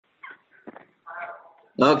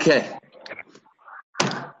Okay.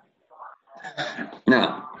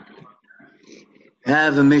 Now,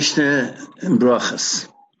 have a Mishnah in Brachas.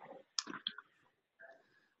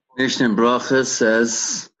 Mishnah in Brachas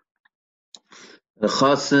says the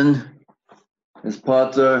Chassan is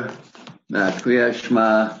Potter Kriya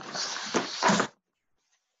Shema.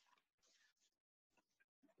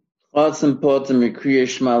 Chassan Potter Kriya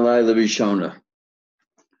Shema Laila Rishona.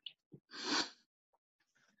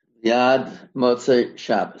 Yad Motzei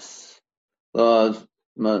Shabbos. Laws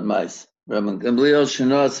Mais. Rabban Gamliel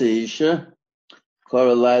Shenasi Isha.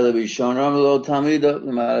 Kora Laila Rishona. Amalo Tamida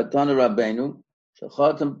Maratana Rabbeinu.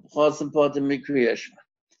 Chassan Potter Kriya Shema.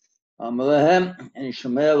 Amalehem and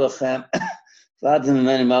Yishmei Lachem. The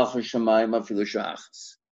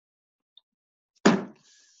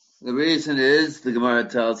reason is, the Gemara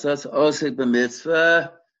tells us, Osik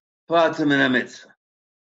b'mitzvah, Potter min ha-mitzvah.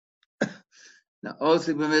 Now,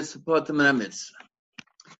 Osik b'mitzvah, Potter min ha-mitzvah.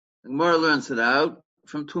 The Gemara learns it out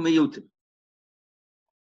from two miyutim.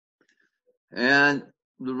 And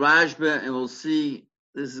the Rashba, and we'll see,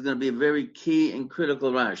 this is going to be a very key and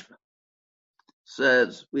critical Rashba,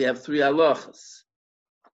 says we have three halachas.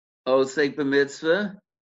 Osik b'mitzvah,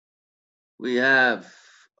 we have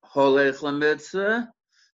Holech la-mitzvah,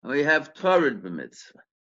 and we have Torah b'mitzvah.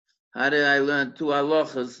 How did I learn two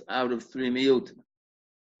halachas out of three miyutim?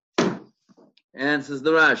 Answers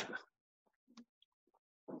the Rashba.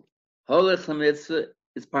 Holech la-mitzvah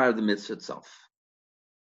is part of the mitzvah itself.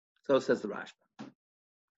 So says the Rashba.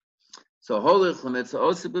 So Holech la-mitzvah,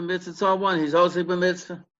 Osik b'mitzvah, it's all one. He's Osik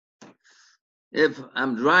b'mitzvah. If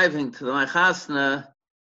I'm driving to my chasna,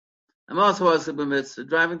 I'm also Osik b'mitzvah.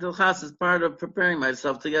 Driving to the chasna is part of preparing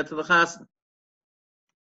myself to get to the chasna.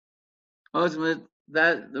 Ultimately,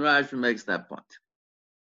 that the Rashba makes that point.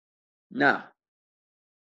 Now,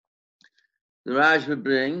 the Rashba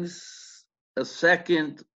brings a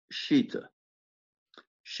second shita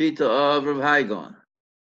of Rav Haigon,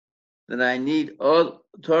 that I need all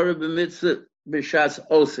Torah b'mitzvah b'shas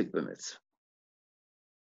Osik b'mitzvah.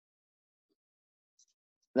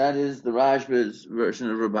 That is the Rashba's version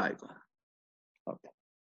of Rav Haigon. Okay.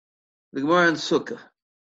 The Gemara in Sukkah,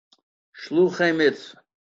 Shluchei mitzvah.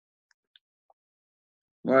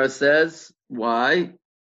 Gemara says, why?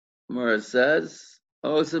 Gemara says,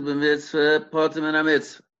 Osik b'mitzvah, Potter min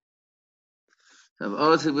ha-mitzvah. So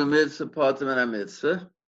Osik b'mitzvah, Potter min ha-mitzvah.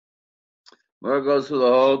 Gemara goes through the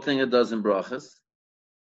whole thing it does in Brachas.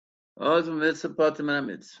 Osik b'mitzvah, Potter min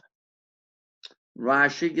ha-mitzvah.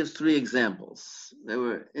 Rashi gives three examples. They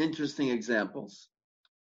were interesting examples.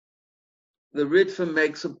 The Ritva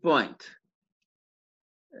makes a point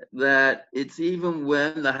that it's even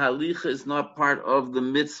when the halicha is not part of the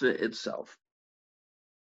mitzvah itself.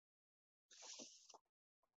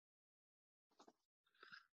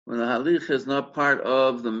 When the halicha is not part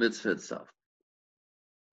of the mitzvah itself.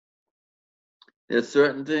 There's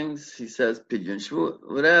certain things, he says, pidyon shvu,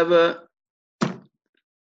 whatever.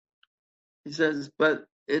 He says, but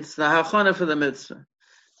it's the hachana for the mitzvah.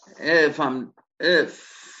 If I'm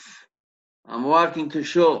walking to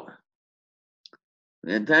shul,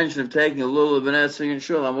 the intention of taking a lulav and esrog in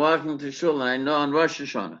shul, I'm walking to shul and I know on Rosh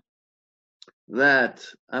Hashanah that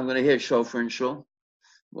I'm going to hear shofar in shul.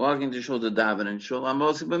 Walking to shul to daven in shul, I'm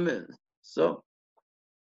also b'mitzvah. So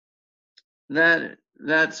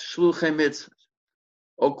that's shluchei mitzvah.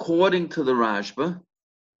 According to the Rashba,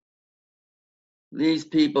 these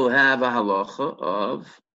people have a halacha of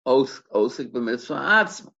osik b'mitzvah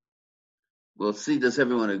atzma. We'll see, does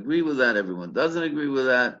everyone agree with that? Everyone doesn't agree with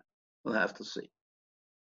that? We'll have to see.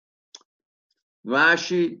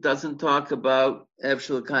 Rashi doesn't talk about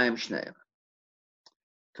Efshel Kayim Shneim.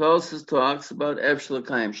 Tosfos talks about Efshel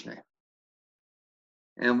Kayim Shneim.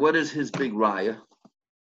 And what is his big raya?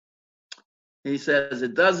 He says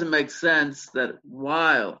it doesn't make sense that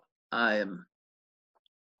while I am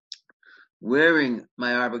wearing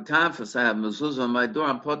my Arba Kanfas, I have mezuzah on my door,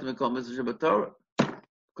 I'm potter mikol mitzvah Shabbat Torah,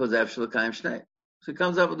 because Efshel Kayim Shnei. So he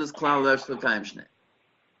comes up with this cloud of Efshel Kayim Shnei.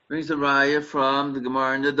 Brings a raya from the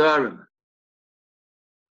Gemara in Nedarim.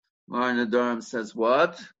 Gemara in Nedarim says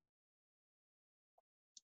what?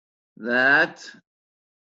 That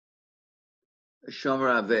a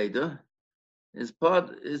Shomer Aveda is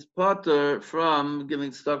potter from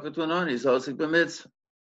giving tzedakah to an oni. He's osik b'mitzvah.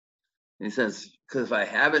 He says, because if I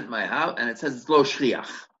have it in my house, and it says it's lo shchiach.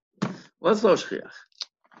 What's lo shchiach?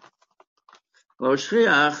 Lo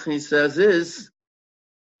shchiach, he says, is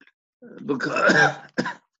because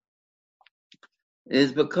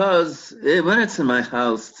when it's in my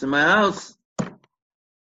house, it's in my house.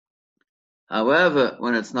 However,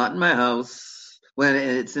 when it's not in my house,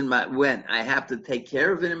 when I have to take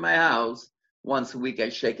care of it in my house, once a week I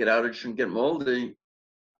shake it out, it shouldn't get moldy.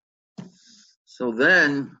 So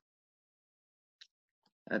then,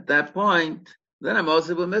 at that point, then I'm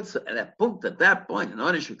also a mitzvah. And at that point, in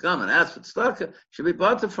order should come and ask for tzedakah, should be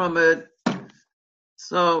bought from it.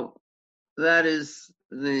 So that is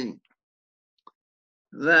lo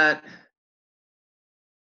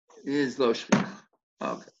shvich.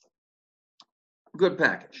 Okay, good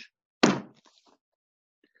package.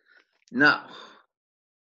 Now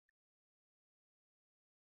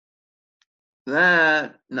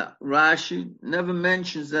Rashi never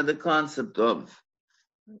mentions that the concept of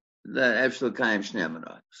that Efshel Kaim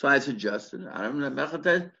Shneimana. So I suggested, I don't know,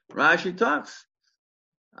 Rashi talks.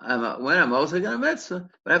 When I'm osek in a mitzvah,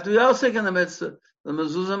 but I have to be osek in the mitzvah. The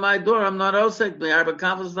mezuzah in my door, I'm not osek. The Arba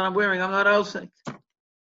confidence that I'm wearing, I'm not osek.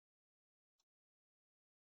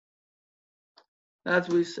 That's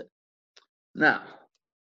what we said. Now,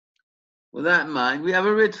 with that in mind, we have a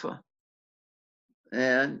ritva.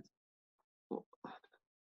 And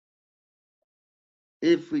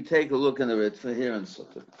if we take a look in the ritva here in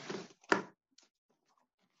Sukkot,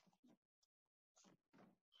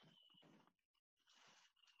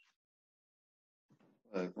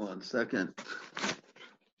 wait 1 second.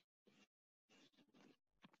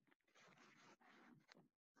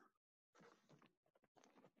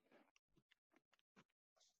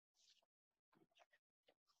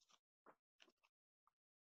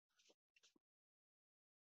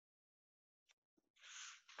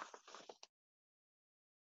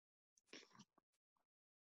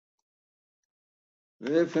 The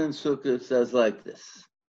ritva in Sukkot says like this.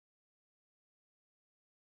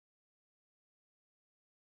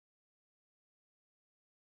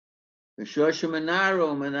 Okay.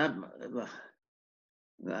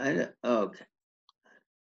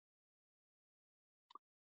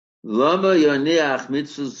 Lama yoniach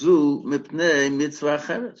mitzvah zu mipnei mitzvah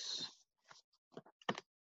cheres.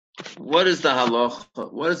 What is the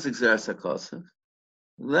halacha? What is the Gzeras HaKosef?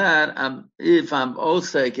 That if I'm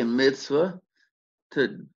osek in mitzvah,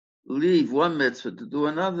 to leave one mitzvah to do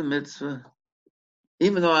another mitzvah,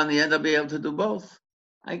 even though in the end I'll be able to do both.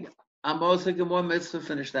 I'm osek in one mitzvah,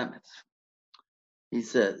 finish that mitzvah. He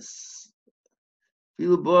says, Ein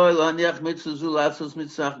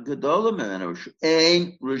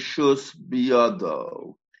reshus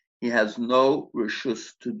biyado. He has no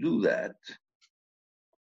reshus to do that.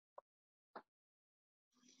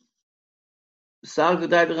 When it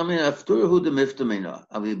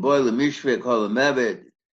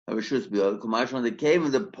came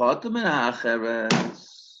in the potem in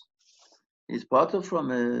hacheres, he's potem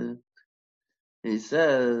from it. He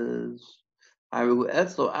says, I'm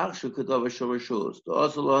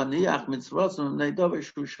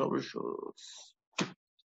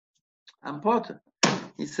potem.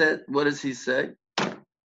 He said, what does he say?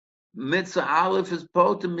 Mitzvah Aleph is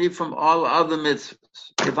potem me from all other mitzvahs.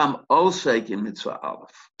 If I'm osek in mitzvah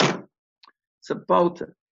Aleph, it's a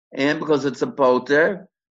poter, and because it's a poter,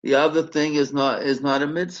 the other thing is not a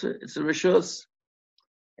mitzvah. It's a reshus.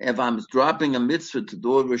 If I'm dropping a mitzvah to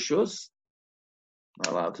do a reshus,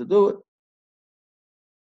 I'm not allowed to do it.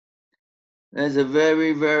 That's a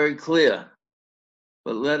very, very clear.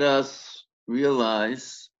 But let us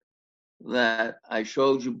realize that I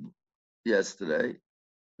showed you yesterday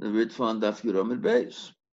the Ritva on Daf Yud Amud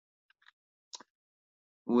Beis,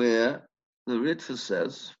 where the Ritva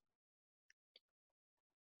says,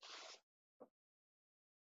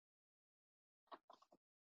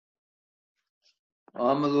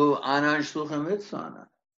 Amalu anan shluchim mitzvana,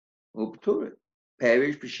 upturit,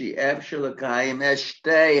 perish b'shi efshel akayim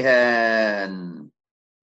eshtehen.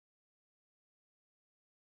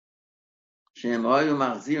 Shem hoyu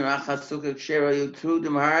machzir achas sukkah ksher hoyu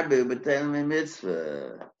trudim harbe b'telim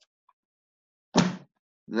mitzvah.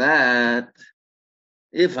 That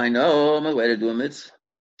if I know my way to do a mitzvah,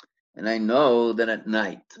 and I know that at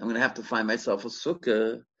night I'm going to have to find myself a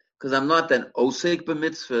sukkah, because I'm not then osek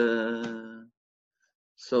b'mitzvah,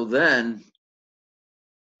 so then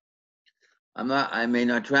I may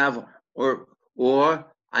not travel, or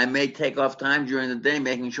I may take off time during the day,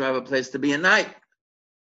 making sure I have a place to be at night.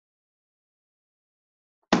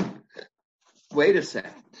 Wait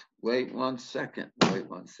 1 second.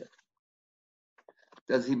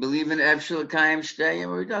 Does he believe in Efshel Kaim Shteyim,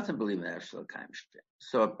 or he doesn't believe in Efshel Kaim Shteyim?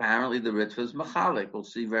 So apparently the Ritva is Machalik. We'll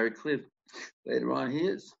see very clearly. Later on he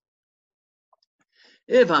is.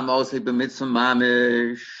 If I'm also b'mitzvah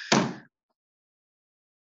mamish,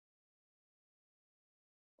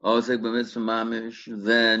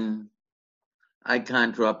 then I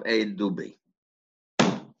can't drop a dubi.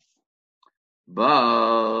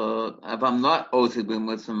 But if I'm not osik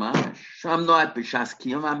b'mitzvah mamish, so I'm not b'shas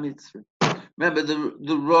kiyum mitzvah. Remember, the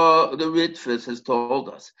Ritfus has told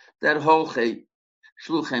us that Holchei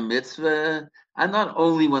Shluchei Mitzvah, and not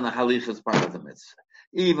only when the Halich is part of the Mitzvah,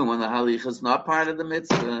 even when the Halich is not part of the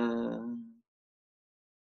Mitzvah.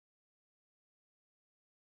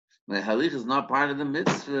 When the Halich is not part of the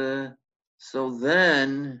Mitzvah, so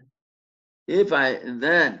then, if I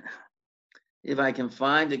can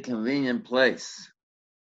find a convenient place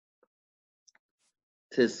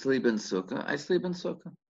to sleep in Sukkah, I sleep in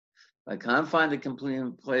Sukkah. If I can't find a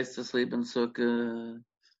convenient place to sleep in Sukkah,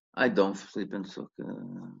 I don't sleep in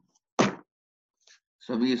Sukkah.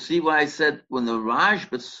 So you see why I said when the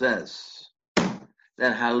Rashba says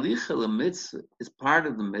that Halicha l'mitzvah is part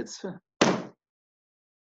of the mitzvah,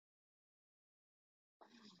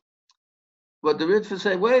 but the Ritva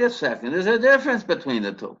say, wait a second, there's a difference between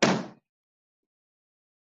the two.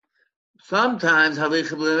 Sometimes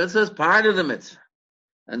Halicha l'mitzvah is part of the mitzvah,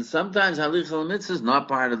 and sometimes Halicha l'mitzvah is not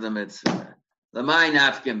part of the mitzvah. The Mai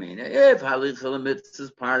Nafkamina, if Halicha l'mitzvah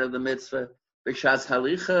is part of the mitzvah, b'shas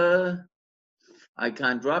Halicha, I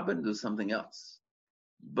can't drop it and do something else.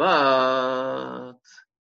 But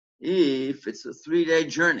if it's a 3-day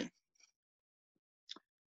journey,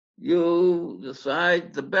 you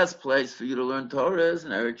decide the best place for you to learn Torah is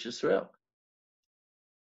in Eretz Yisrael.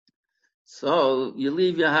 So you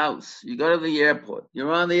leave your house, you go to the airport,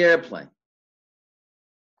 you're on the airplane.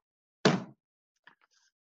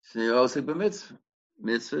 So you're also b'mitzvah.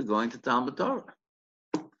 Mitzvah going to Talmud Torah.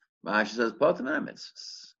 Rashi says, Potem and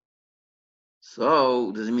mitzvahs.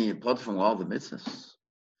 So does it mean you're potem from all the mitzvahs?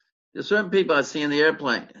 There's certain people I see in the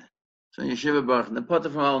airplane. So in Yeshiva Baruch, and they're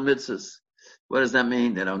potem from all the mitzvahs. What does that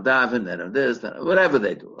mean? They don't daven, they don't this, whatever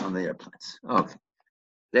they do on the airplanes. Okay.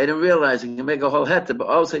 They don't realize you can make a whole heta, but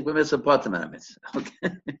also you miss a potem and a mitzvah.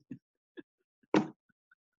 Okay.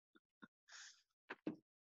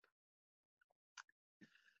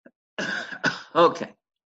 Okay.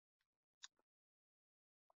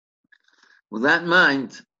 With that in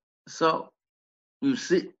mind, so you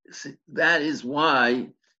see that is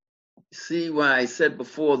why. See why I said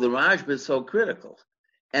before the Rashba is so critical,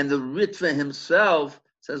 and the Ritva himself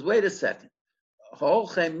says, "Wait a second,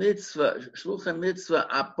 Holchei mitzvah, Shluchei mitzvah,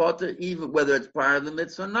 apota, even whether it's part of the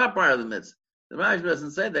mitzvah or not part of the mitzvah." The Rashba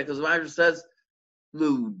doesn't say that because the Rashba says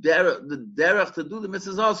the derech to do the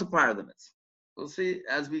mitzvah is also part of the mitzvah. We'll see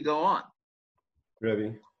as we go on.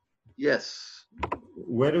 Rebbe. Yes.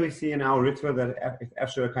 Where do we see in our Ritva that if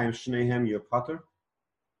Efsher Kaim Shnehem you're potter?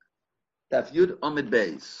 Daf Yud Omid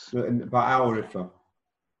Beis. By our Ritva.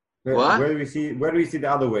 What? Where do we see the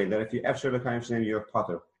other way that if you Efsher Kaim Shnehem you're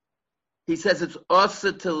potter? He says it's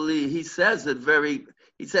also to leave. He says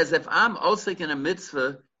if I'm osik in a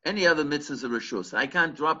mitzvah, any other mitzvah is a reshus. I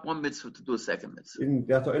can't drop one mitzvah to do a second mitzvah. Isn't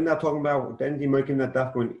that talking about then the making that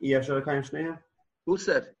daf going Efsher Kaim Shnehem? Who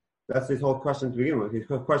said? That's his whole question to begin with. His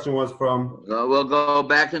question was from. We'll go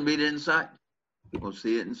back and read it inside. We'll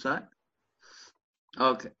see it inside.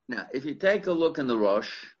 Okay. Now, if you take a look in the Rosh,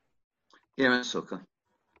 here in Sukkah.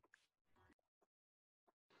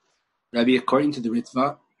 Rabbi, according to the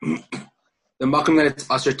Ritva, the makom that it's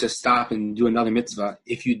usher to stop and do another mitzvah.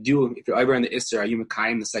 If you're over on the Isser, are you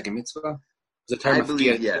Mekayim the second mitzvah? I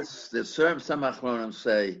believe yes. There's some Achronim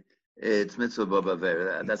say it's mitzvah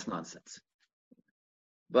b'avera. That's nonsense.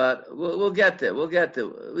 But we'll get there. We'll get there.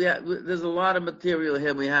 There's a lot of material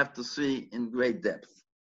here we have to see in great depth.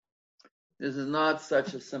 This is not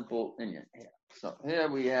such a simple Indian here. So here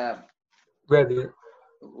we have. Rabbi,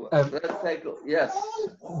 let's take a, yes.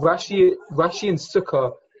 Rashi in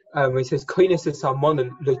Sukkah, when he says koines es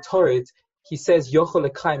hamonin lotorid, he says yochel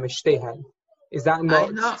lekayim eshtehan. Is that not?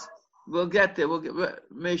 I know. We'll get there. We'll get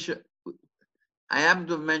Misha. I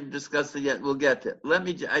haven't discussed it yet. We'll get there.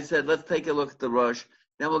 I said let's take a look at the Rosh.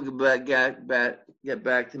 Then we'll get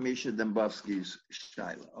back to Misha Dembowski's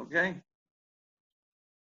Shaila. Okay.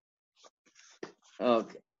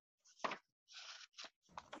 Okay.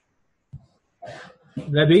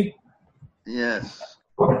 Rebbe? Yes.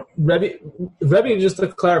 Rebbe, just to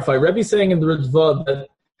clarify, Rebbe saying in the Ritva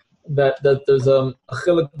that there's a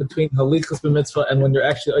chiluk between halichas b'mitzvah and when you're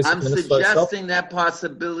actually I'm suggesting that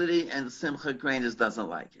possibility, and Simcha Krainers doesn't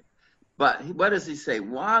like it. But what does he say?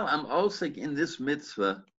 While I'm osik in this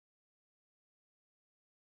mitzvah,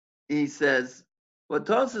 he says, what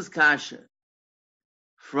Tosas kasha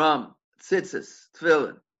from tzitzis,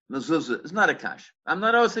 tefillin, mezuzah, is not a kasha. I'm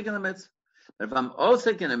not osik in the mitzvah. But if I'm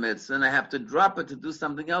osik in a mitzvah and I have to drop it to do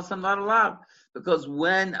something else, I'm not allowed. Because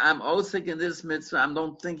when I'm osik in this mitzvah, I'm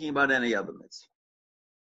not thinking about any other mitzvah.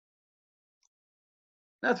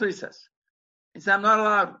 That's what he says. He said, I'm not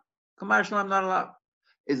allowed. Commercial, I'm not allowed.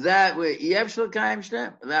 Is that where Yev Shel Kaim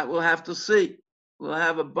Shtem? That we'll have to see. We'll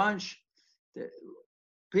have a bunch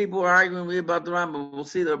People are arguing with me about the Rambam. We'll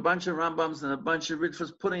see there are a bunch of Rambams and a bunch of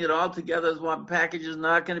Ritvas. Putting it all together as one package is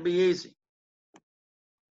not going to be easy.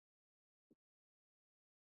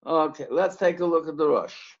 Okay, let's take a look at the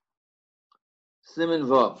Rosh. Siman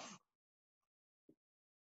Vav.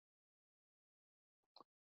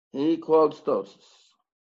 He quotes Tosas.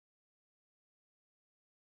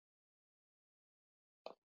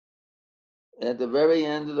 At the very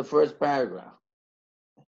end of the first paragraph.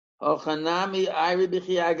 Ochanami Ayri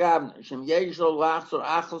B'chi Agavna, Shem Yeshol Lachzor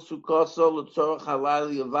Achal Sukoso L'Tzorach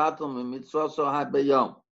Halal Yavatel Mimitzoso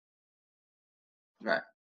HaBeyom. Right.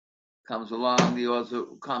 Comes along the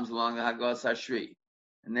Hagos Hashri.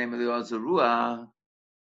 The name of the Ozer Ruah,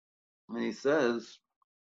 and he says,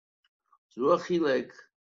 Ruach Chilek,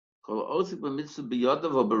 Kol Osik B'mitzvah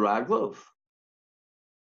B'yodav or B'raglov.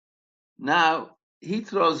 Now, he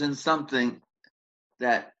throws in something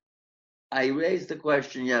that I raised the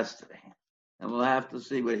question yesterday, and we'll have to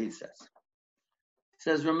see what he says. He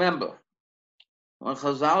says, remember, when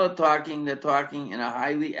Chazal are talking, they're talking in a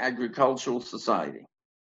highly agricultural society.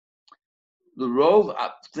 The role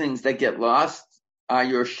of things that get lost are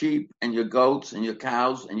your sheep and your goats and your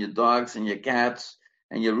cows and your dogs and your cats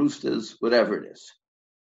and your roosters, whatever it is.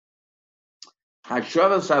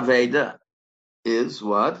 Hashavas Aveda is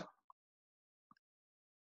what?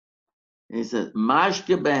 He says,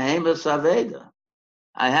 Mashke Behemoth Aveda.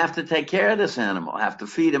 I have to take care of this animal. I have to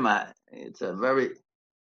feed him. It's a very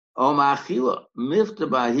Omachila.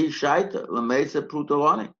 Miftabahi Shaita Lamesa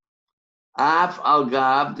Prutoloni. Af al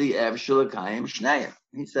Gav the Ev Shulakayim Shneim.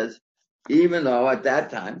 He says, even though at that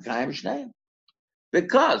time, Kayim Shneim.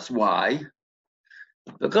 Because why?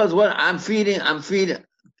 Because what I'm feeding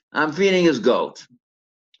his goat.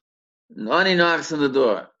 An ani knocks on the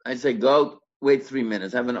door. I say, goat, wait 3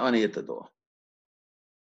 minutes. Have an ani at the door.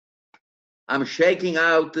 I'm shaking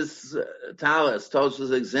out this talis,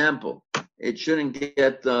 Tos's example. It shouldn't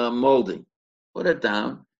get moldy. Put it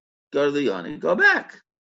down. Go to the ani. Go back.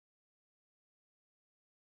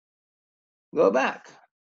 Go back.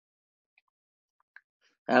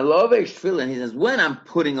 And Lovesh Tefillin, he says, when I'm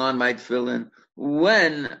putting on my tefillin,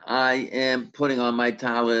 when I am putting on my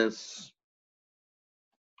talis,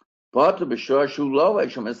 but after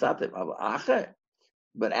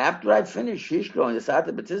I finish Shishko and Yisate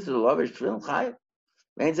B'Tisra Lovesh Tefillin Chayev,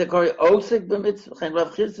 means I call it Osik B'Mitzvah, Chen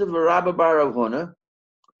Rav Chisda V'Rabba Bar Rav Huna.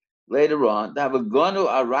 Later on, they have a Gonu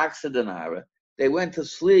Araksa Denara. They went to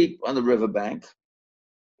sleep on the riverbank.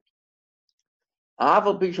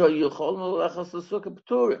 Aval Pisho Yuchol Melechas L'Sukkah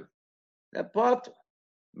P'Turim. That part,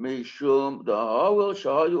 Mishum Da'Hol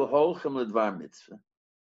Shahayu Holchem L'Dvar Mitzvah.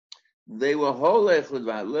 They were Holech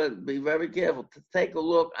L'Dvar. Be very careful. To take a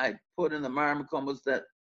look, I put in the Marmakombos that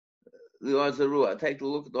the Ozer Ruah. Take a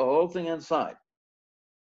look at the whole thing inside.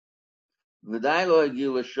 V'day lo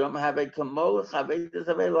Hagiu L'Shum have a Kamolech Havedas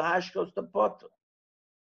Have L'Hashkos T'Potter.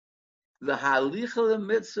 The Halicha of the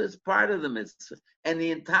Mitzvah is part of the Mitzvah. And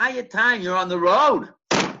the entire time you're on the road,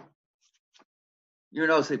 you're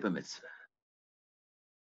no Osik Mitzvah.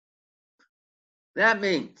 That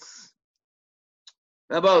means,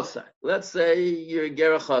 on both sides, let's say you're a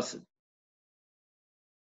Ger Chassid,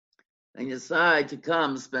 and you decide to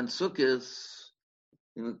come spend Sukkos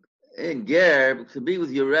in Ger, to be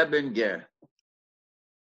with your Rebbe in Ger.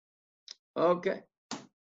 Okay.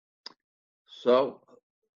 So,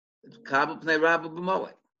 it's Kabel Pnei Rabba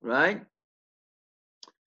B'Moed, right?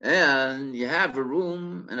 And you have a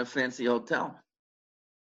room in a fancy hotel.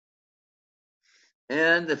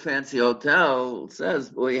 And the fancy hotel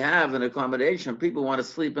says, we have an accommodation. People want to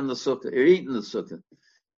sleep in the sukkah or eat in the sukkah.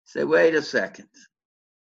 Say, wait a second.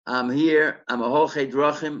 I'm here. I'm a Holchei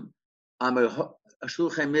Drachim. I'm a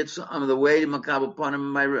Shulchei Mitzvah. I'm the way to Makabel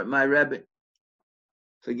Panim, my Rebbe.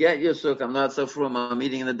 Forget your sukkah. I'm not so frum. I'm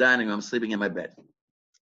eating in the dining room. I'm sleeping in my bed.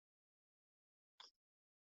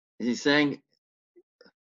 He's saying,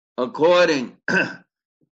 according to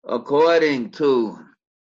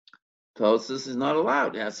Tosas, is not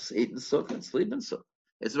allowed. He has to eat in the sukkah and sleep in the sukkah.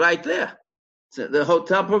 It's right there. So the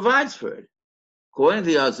hotel provides for it. According to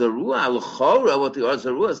the Ozer Ruah, L'chora, what the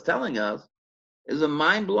Ozer Ruah is telling us is a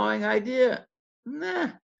mind-blowing idea.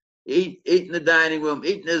 Nah. Eat in the dining room,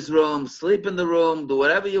 eat in his room, sleep in the room, do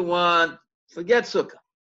whatever you want. Forget sukkah.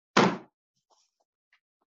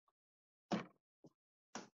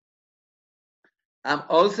 I'm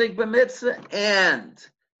Osik b'mitzvah, and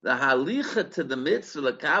the halicha to the mitzvah,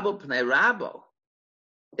 l'kabel pnei rabo,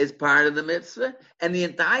 is part of the mitzvah, and the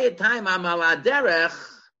entire time I'm al derech,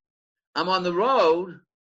 I'm on the road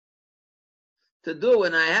to do,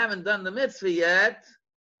 and I haven't done the mitzvah yet.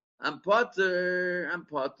 I'm potter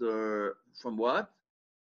from what?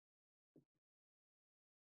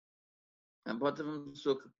 and potter from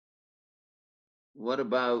sukkah. What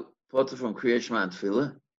about potter from Kriya Shema and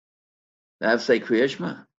Tefillah? They have to say Kriya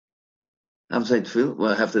Shema. I have to say Tefillah.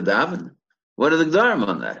 Well, I have to daven. What are the Gdarim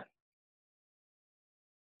on that?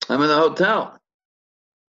 I'm in a hotel.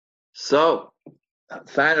 So,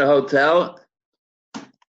 find a hotel.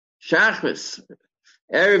 Shachris.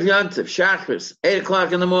 Erev Yontif. Shachris. 8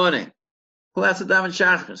 o'clock in the morning. Who has to daven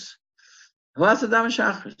Shachris? Who has to daven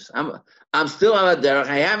Shachris? I'm still on a derech.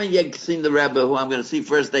 I haven't yet seen the Rebbe who I'm going to see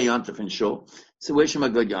first day Yontif in Shul. So wish him a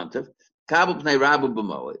good Yontif. Kabul Pnei Rabbu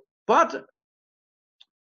B'moed. Potter.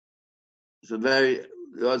 It's a very,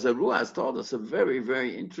 as a Ruah told us, a very,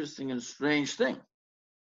 very interesting and strange thing.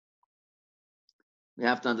 We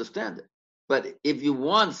have to understand it. But if you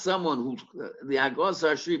want someone who, the Agos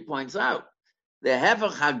Ashri points out, the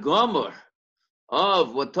Hefach HaGomer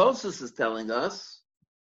of what Tosas is telling us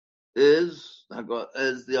is the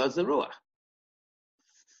Azaruah.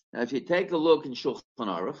 Now, if you take a look in Shulchan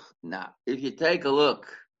Aruch, if you take a look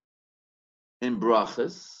in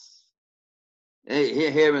Brachas,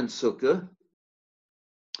 here in Sukkah,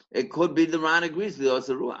 it could be the Ran agrees with the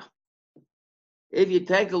Azaruah. If you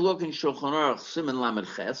take a look in Shulchan Aruch, Siman Lamed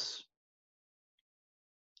Ches,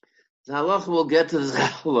 the halacha will get to the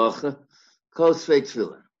halacha, Kosvei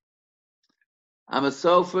Tefillin. I'm a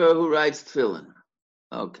sofer who writes Tefillin.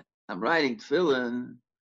 Okay, I'm writing Tefillin,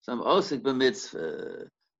 so I'm osik b'mitzvah.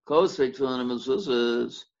 Kosvei Tefillin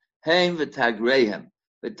mezuzahs, heim v'tagreihem.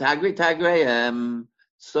 V'tagreihem.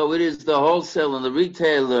 So it is the wholesaler and the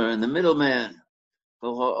retailer and the middleman.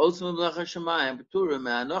 Osim b'melacha shemayim, p'turim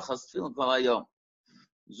me'anochas Tefillin kol hayom.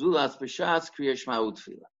 Zulas b'shatz kriya shema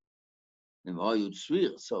u'tefillah.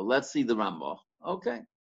 So let's see the Rambam. Okay.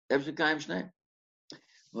 Evshikayim Shnei.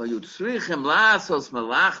 V'yutzrichem la'asos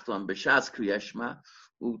melachton b'shas kriya shema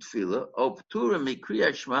u'tefillah o p'turim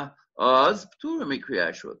mikriya shema oz p'turim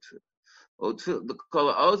mikriya shema u'tefillah. The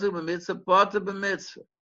kol ha'ozer b'mitzvah poter b'mitzvah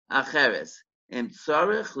acheres im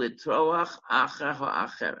tzorich litroach acher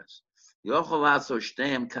ha'acheres yochol la'asos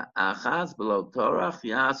shteim ka'achaz below torach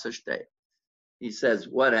ya'asos shteim. He says,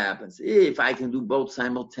 what happens if I can do both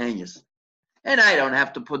simultaneously? And I don't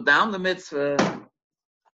have to put down the mitzvah.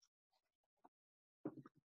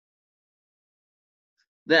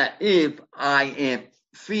 That if I am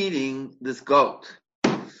feeding this goat,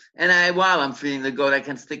 and while I'm feeding the goat, I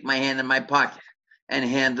can stick my hand in my pocket and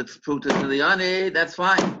hand the fruit to the ani, that's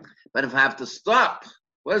fine. But if I have to stop,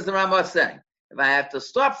 what does the Rambam say? If I have to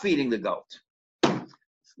stop feeding the goat,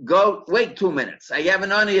 wait 2 minutes. I have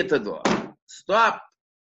an ani at the door. Stop.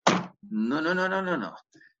 No.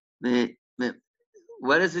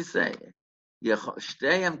 What does it say?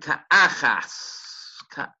 Shteim ka'achas.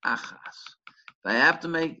 If I have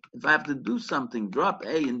to do something, drop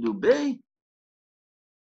A and do B,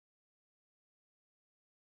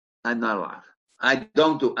 I'm not allowed. I'm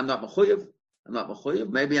not mechuyev.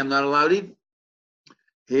 Maybe I'm not allowed even.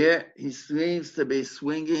 Here, he seems to be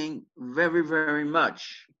swinging very, very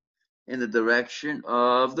much in the direction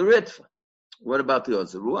of the Ritva. What about the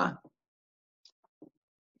Ozaruah?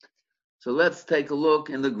 So let's take a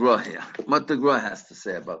look in the Gra here. What the Gra has to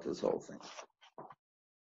say about this whole thing.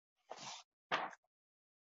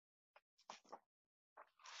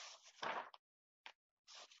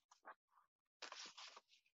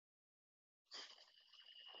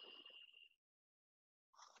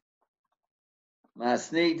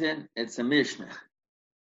 Masniten, it's a Mishnah.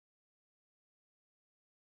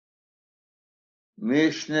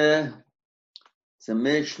 It's a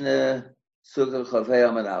Mishnah. Sukkah Chavei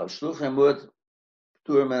Amad Al Shluchim Mut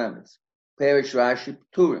Pturim Eretz Perish Rashi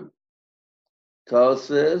Pturim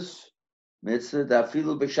Tosfos Mitzvah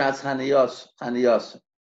Dafilu B'Shatz Haniyos.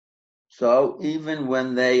 So even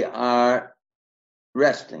when they are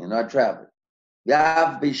resting and not traveling,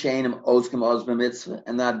 Yav B'Sheinim Oskim Oz B'Mitzvah,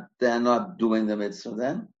 and they're not doing the mitzvah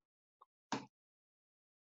then.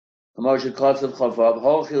 Moshe Kotzev Chavav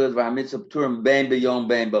Holchilad VaMitzvah Pturim Bein B'Yom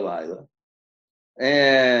Bein B'Layla,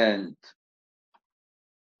 and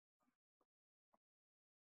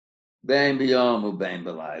Bein b'yom u'bein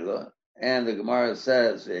b'layla, and the Gemara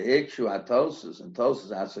says Hikshu Atosis, and Tosis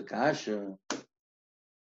Asakasha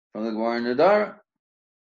from the Gemara in the Dara,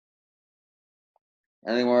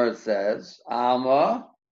 and the Gemara says Alma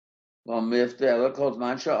lo mifte elokos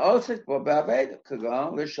mancha osik bo ba'aveda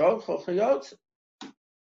kagon l'shol chochayotz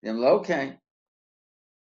yem lo kain.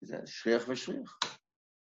 He says shrich v'shrich.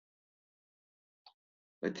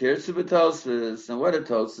 But here's the Tosis, and what a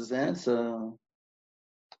Tosis answer.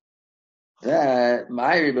 That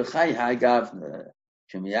Ma'iri b'chai ha'gavne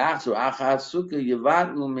shemiyachzu achas sukkah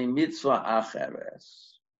yivadlu mitzvah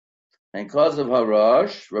acheres, and because of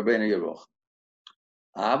Harash Rabbeinu Yeruch.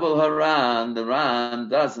 Abul Haran, the Ran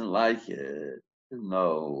doesn't like it.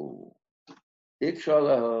 No. It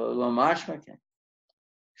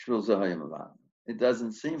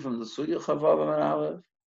doesn't seem from the Sugya Chavav and Aleph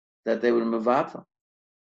that they were Mevata.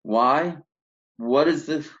 Why? What is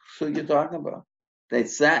the Sugya talking about? They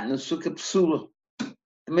sat in the Sukkah Psula. I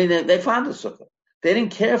mean, they found the Sukkah. They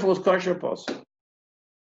didn't care if it was kosher possible.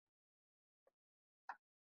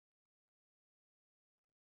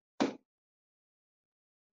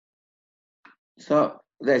 So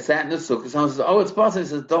they sat in the Sukkah. Someone says, oh, it's possible. He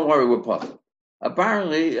says, don't worry, we're possible.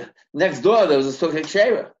 Apparently, next door there was a Sukkah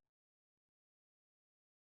Kshera.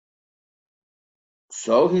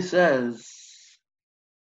 So he says,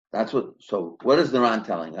 so what is the Ran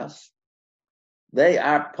telling us? They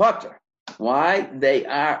are potter. Why? They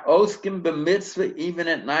are oskim b'mitzvah even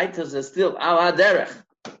at night because they're still al haderech.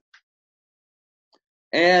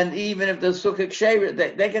 And even if the sukkah ksheira,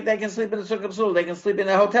 they can sleep in the sukkah psul. They can sleep in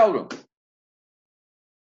a hotel room.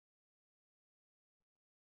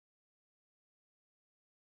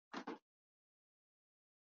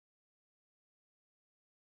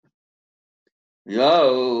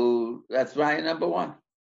 Yo, that's right, number one.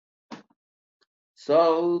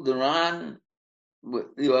 So the Ran, the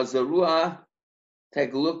Ozarua,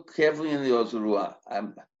 take a look carefully in the Ozarua.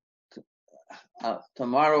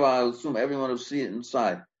 Tomorrow I'll assume everyone will see it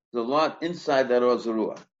inside. There's a lot inside that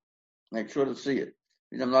Ozarua. Make sure to see it.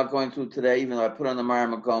 I'm not going to today, even though I put on the Mara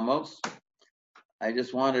Makomos. I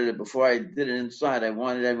just wanted it, before I did it inside, I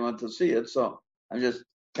wanted everyone to see it, so I'm just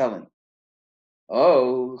telling.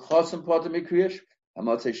 Oh, Chosim Potem Mikriyish,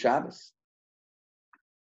 Hamotzei Shabbos.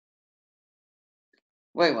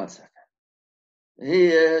 Wait 1 second.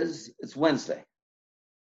 It's Wednesday.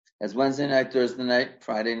 It's Wednesday night, Thursday night,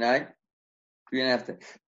 Friday night, 3.5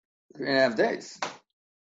 days. 3.5 days.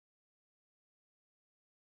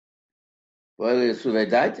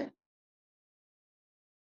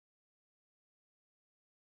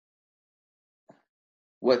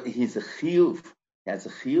 What he's a chiyuv. He has a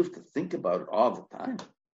chiyuv to think about it all the time.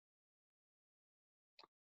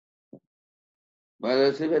 By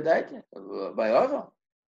other.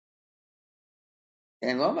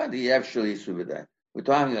 And Lomad, he actually is with that. We're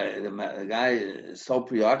talking, the guy is so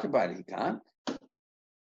preoccupied he can't.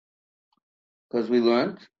 Because we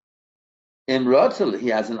learned in Rotzel he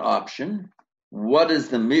has an option. What does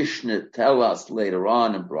the Mishnah tell us later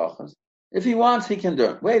on in Brachas? If he wants, he can do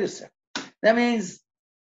it. Wait a second. That means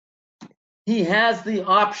he has the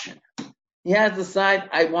option. He has to decide,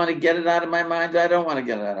 I want to get it out of my mind, I don't want to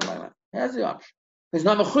get it out of my mind. He has the option. He's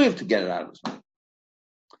not mechuyev to get it out of his mind.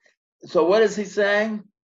 So what is he saying?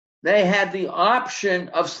 They had the option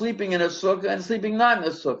of sleeping in a sukkah and sleeping not in a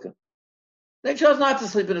sukkah. They chose not to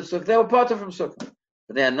sleep in a sukkah. They were parted from sukkah.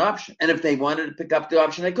 But they had an option. And if they wanted to pick up the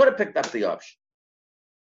option, they could have picked up the option.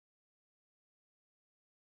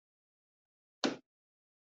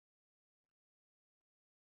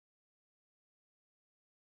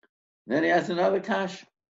 Then he has another kasha.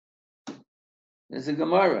 There's a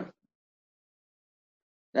Gemara.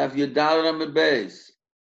 Now, if you're Dalet Amud Beis,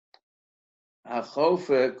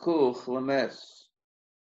 Achofer Kuch Lemes.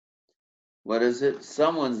 What is it?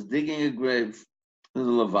 Someone's digging a grave with a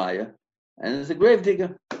levaya, and there's a grave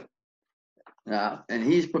digger. Now, and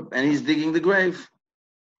he's digging the grave.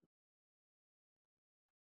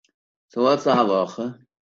 So what's the halacha?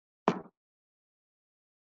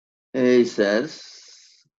 He says,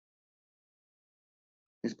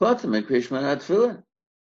 "It's potem krishman atfilin."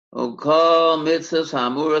 O kol mitzvahs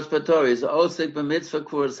hamuras patoris osik b'mitzvah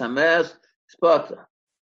kuras hames spota.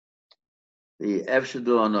 The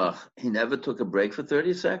Efshadul he never took a break for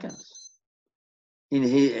 30 seconds.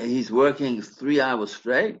 He's working 3 hours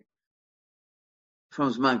straight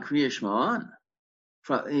from Zman Kriya Shema on.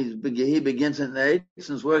 He begins at 8,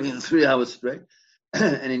 since working 3 hours straight,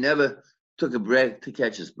 and he never took a break to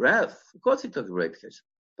catch his breath. Of course he took a break to catch his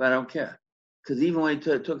breath, but I don't care. Because even when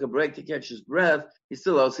he took a break to catch his breath, he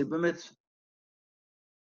still osik b'mitzvah.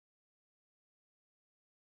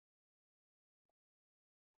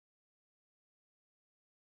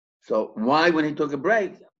 So why, when he took a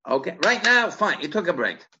break? Okay, right now, fine, he took a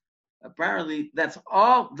break. Apparently, that's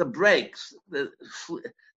all the breaks,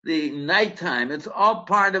 the nighttime. It's all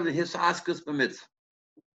part of his askus b'mitzvah.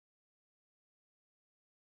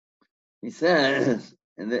 He says,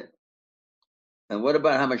 and what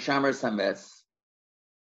about Hamashamer Sames?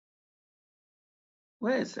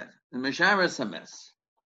 Wait a second. The Mashamer Sames.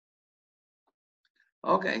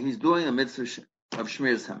 Okay, he's doing a mitzvah of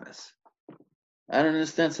Shmir Sames. I don't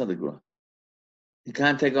understand something wrong. He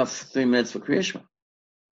can't take off 3 minutes for Kriya Shema.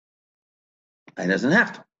 He doesn't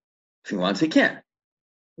have to. If he wants, he can.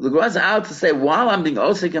 The Gemara is out to say, while I'm being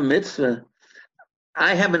osik a mitzvah,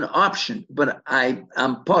 I have an option, but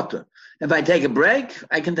I'm potter. If I take a break,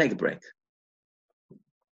 I can take a break.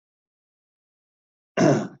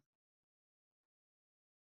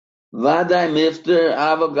 Vaday mifter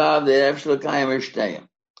avogav the efshel kayim rishtayim.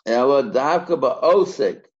 Ela davka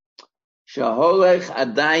ba'osik shaholech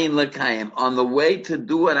adayin lekayim. On the way to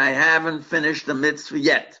do it, I haven't finished the mitzvah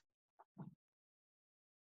yet.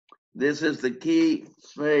 This is the key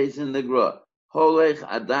phrase in the Gra. Holech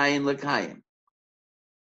adayin lekayim.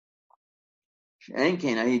 She'en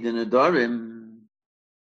kein ahidin adorim.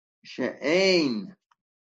 She'en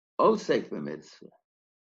osek b'mitzvah.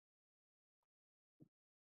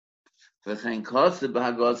 V'chein kosev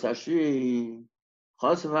b'hagos hashri.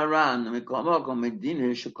 Kosev haran. Mikol mokom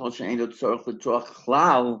medina shekol she'en lo tzorach l'troach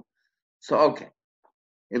chlal. So, okay.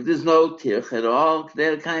 If there's no tirch at all,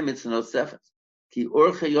 k'dei lekayim, it's no sefes. Ki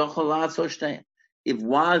orche yochol la'atzor shtein.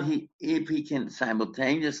 If he can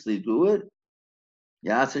simultaneously do it,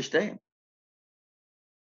 ya'aseh shtein.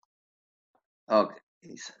 Okay,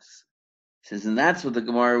 he says, and that's what the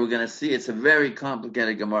Gemara we're going to see. It's a very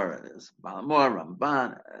complicated Gemara. There's Balamor,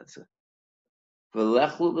 Ramban. It's a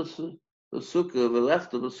v'lechlu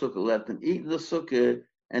b'sukkah, let them eat in the sukkah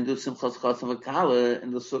and do simchas chasam v'kala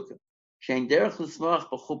in the sukkah. Shein derech l'smach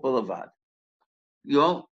b'chuppah levad.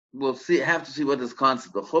 We'll have to see what this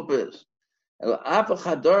concept of chuppah is.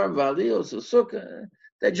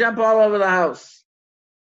 They jump all over the house.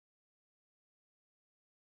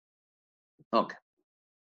 Okay.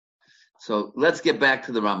 So let's get back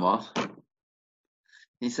to the Ramah.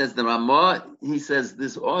 He says this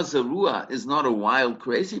Ozerua is not a wild,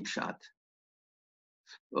 crazy pshat.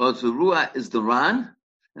 Ozerua is the Ran,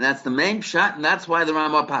 and that's the main pshat, and that's why the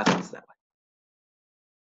Ramah passes that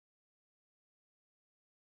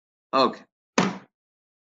way. Okay.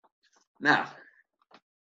 Now,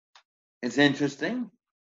 it's interesting.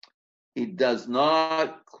 He does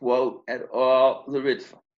not quote at all the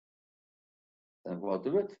Ritva. Doesn't quote the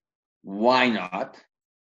Ritva. Why not?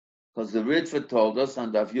 Because the Ritva told us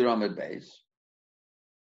on Daf Yuram Beis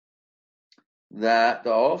that the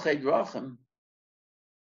Ochei Drachim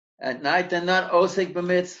at night they're not Osek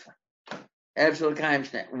b'mitzvah.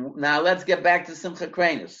 Now let's get back to Simcha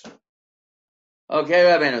Krenus. Okay,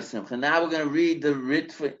 Rabbeinu Simcha. Now we're going to read the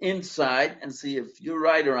Ritva inside and see if you're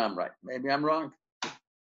right or I'm right. Maybe I'm wrong.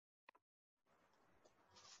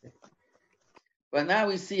 But now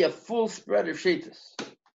we see a full spread of Shittas.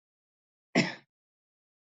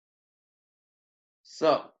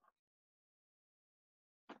 So,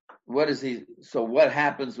 what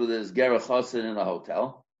happens with his Gerach Chosin in the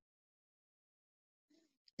hotel?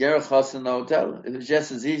 Gerach Chosin in the hotel, it's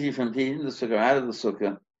just as easy from eating the sukkah out of the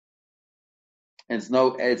sukkah.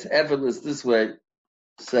 It's effortless this way,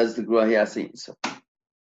 says the Gra Yasin.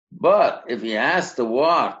 But if he has to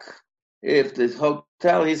walk, if the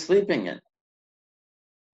hotel he's sleeping in,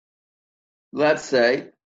 let's say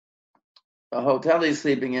the hotel he's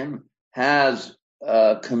sleeping in has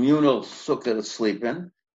a communal sukkah to sleep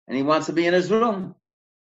in, and he wants to be in his room,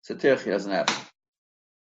 so tirch doesn't happen.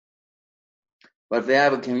 But if they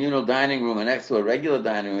have a communal dining room and next to a regular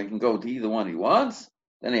dining room, he can go to either one he wants,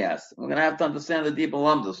 then he has to. We're going to have to understand the deeper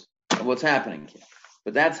lumdus of what's happening here.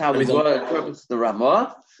 But that's how the Gra interprets the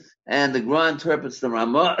Ramah, and the Gra interprets the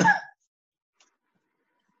Ramah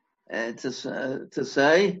to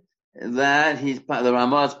say that the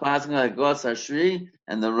Ramah is passing like Gos Ashri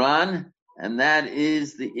and the Ran, and that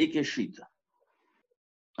is the Ikeshita.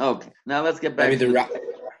 Okay, now let's get back. I mean,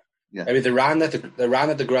 the Ran that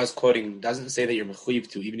the Gra is quoting doesn't say that you're mechuyev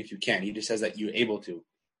to, even if you can. He just says that you're able to. He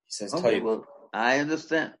says, okay, well, I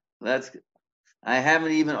understand. I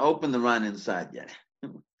haven't even opened the Ran inside yet.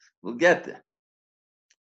 We'll get there.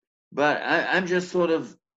 But I'm just sort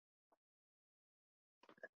of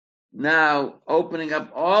now opening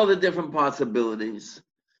up all the different possibilities,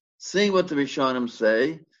 seeing what the Rishonim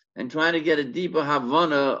say, and trying to get a deeper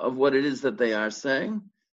Havana of what it is that they are saying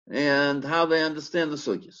and how they understand the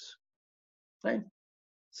sugyas. Right?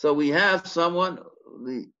 So we have someone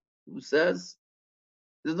who says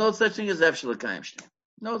there's no such thing as Efshel L'Kayim Shtei.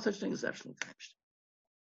 No such thing as Efshel L'Kayim Shtei.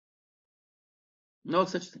 No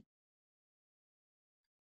such thing.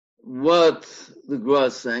 What the Gra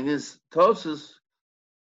is saying is Tosfos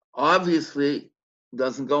obviously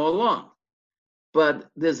doesn't go along. But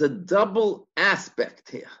there's a double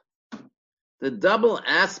aspect here. The double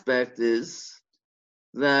aspect is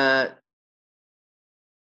that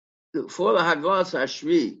for the Hagos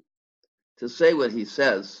Ashri to say what he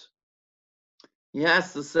says, he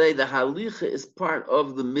has to say the halicha is part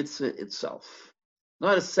of the mitzvah itself,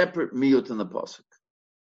 not a separate miyut in the pasuk.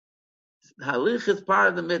 Halich is part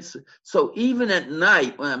of the mitzvah. So even at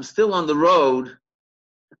night, when I'm still on the road,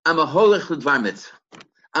 I'm a holich l'dvar mitzvah.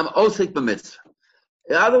 I'm osik b'mitzvah.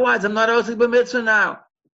 Otherwise, I'm not osik b'mitzvah now.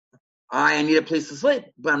 I need a place to sleep,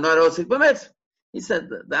 but I'm not osik b'mitzvah. He said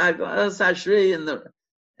the Ashri and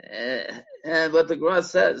what the Gemara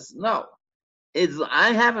says, no.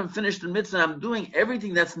 I haven't finished the mitzvah. I'm doing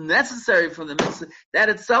everything that's necessary for the mitzvah. That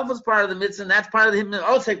itself is part of the mitzvah, and that's part of the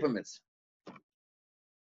osik b'mitzvah.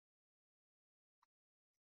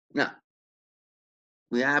 Now,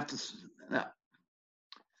 we have to. Now,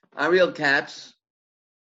 Ariel Katz.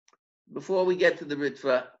 Before we get to the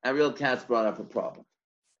Ritva, Ariel Katz brought up a problem.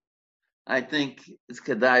 I think it's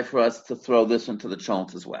kedai for us to throw this into the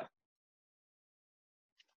chont as well.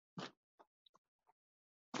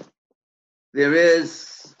 There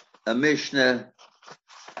is a Mishnah,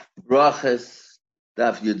 Brachas,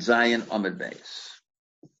 Daf Yud Zayin Amud Beis.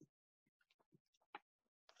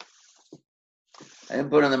 I didn't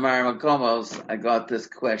put on the Maramakomos. I got this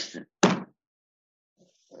question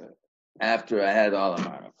after I had all the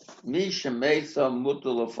Maram. Misha Mesa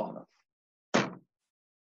Mutulafonov.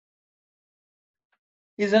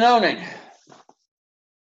 He's an owning.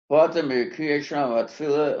 Potem creation of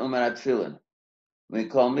Atfila Uman Atfilin. We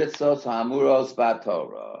call mitzvos hamuros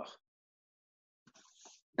batorah.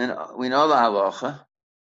 And we know the halacha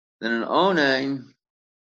that an owning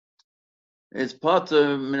is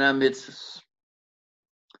poter min mitzvos.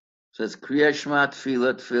 So it's Kriya Shema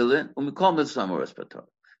Tefillah, and we call mitzvos hamuros batorah.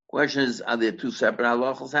 Question is, are there two separate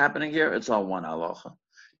halachas happening here? It's all one halacha.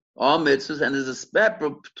 All mitzvahs, and there's a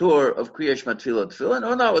separate tour of Kriya Shema Tefillah.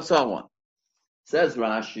 Oh no, it's all one. Says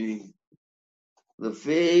Rashi,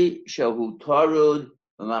 Lefi shahu tarud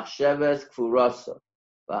v'machsheves kfurasa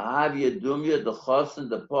v'hav yedumya dechosin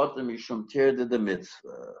depotem mishum tirda de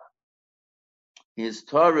mitzvah. He is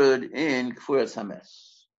tarud in kfuras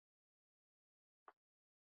hames.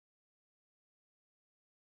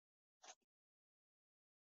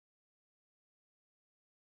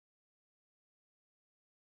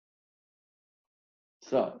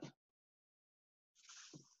 So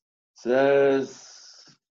says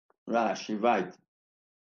Rashi, right?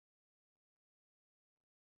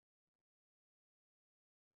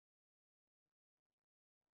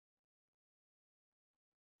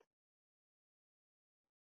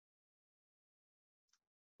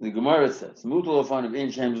 The Gemara says, "Mutal afon of in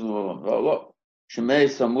shem z'lolam." Look, shemei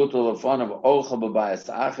some mutal afon of olcha b'bayis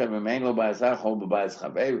acher, v'mein lo bayis acher, hol b'bayis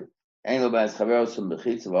chaveru, ein lo bayis chaveru some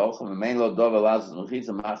b'chitza v'olcha, v'mein lo dov alaz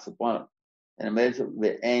b'chitza machzapon. And it makes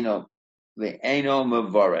v'eino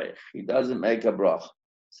mevarech. He doesn't make a brach.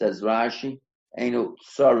 Says Rashi, eino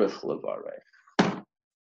tzarich levarech.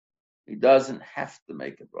 He doesn't have to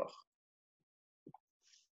make a brach.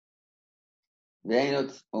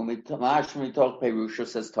 Umitamash mitok perusha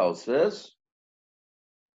says Tosfos.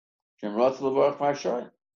 Shem rotz levarech marshoy.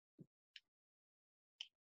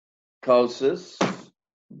 Tosfos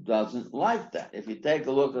doesn't like that. If you take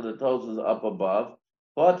a look at the Tosfos up above,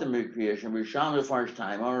 Potem recreation, Risham the first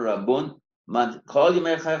time, on Rabun, man call you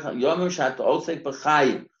Yom Shat Osek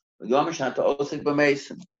B'Chayim, Yom Shat Osek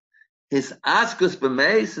B'Mason. His askus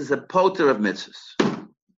b'meis is a poter of mitzvahs.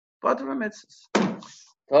 Poter of mitzvahs.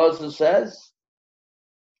 Tosfos says,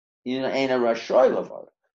 you ain't a rashoy levar.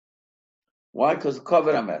 Why? Because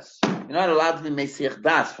cover a mess. You're not allowed to be mesich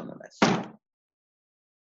das from the mess.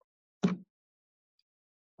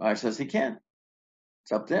 Rashi says he can.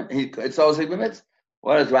 It's up to him. It's osek b'mitzvah.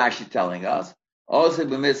 What is Rashi telling us? Osek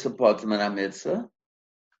b'mitzvah poter min ha-mitzvah.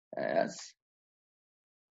 Yes.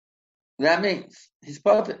 That means he's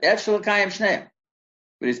poter. Efshel l'kayim shneim.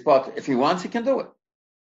 But he's poter. If he wants, he can do it.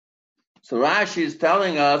 So Rashi is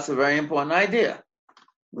telling us a very important idea.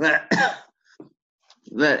 That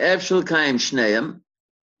Efshel l'kayim shneim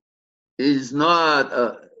is not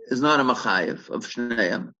a machayev of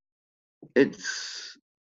shneim. It's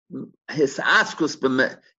his askus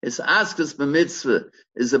b'mitzvah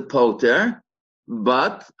is a poter,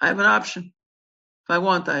 but I have an option. If I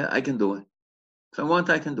want, I can do it. If I want,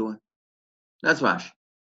 I can do it. That's Rashi.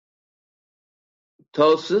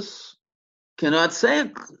 Tosfos cannot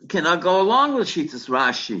go along with Shitas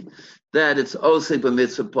Rashi that it's osek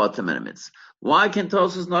b'mitzvah poter min ha-mitzvah. Why can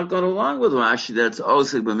Tosfos not go along with Rashi that it's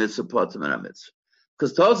osek b'mitzvah poter min ha-mitzvah?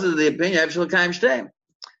 Because Tosfos is the opinion of Efshel l'kayim shneim.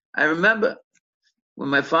 I remember when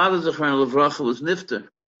my father Zechron Levracha was nifter.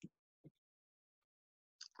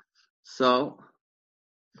 So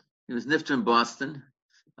he was nifter in Boston.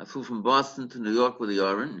 I flew from Boston to New York with the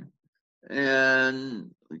Oren,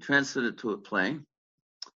 and we transferred it to a plane.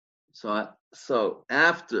 So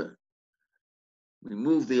after we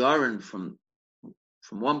moved the Oren from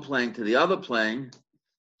one plane to the other plane,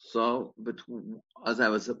 So, as I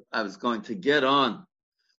was going to get on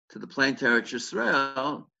to the plane to Eretz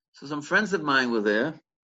Yisrael, so some friends of mine were there,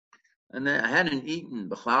 and I hadn't eaten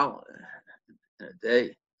b'chal in a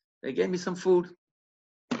day. They gave me some food.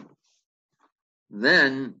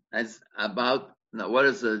 Then, what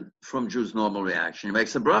is a from Jew's normal reaction? He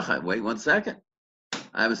makes a bracha. Wait 1 second.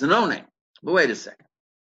 I was an owning, but wait a second.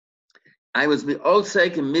 I was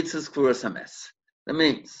mi'osek in mitzvahs kfuras hames. That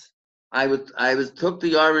means I took the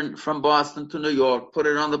yarn from Boston to New York, put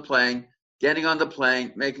it on the plane, getting on the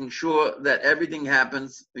plane, making sure that everything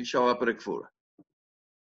happens. We show up at a kfura.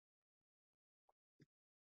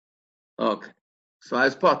 Okay, so I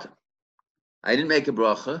was potter. I didn't make a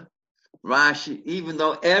bracha. Rashi, even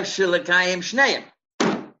though Efshel Lekayim Shneim.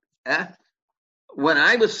 When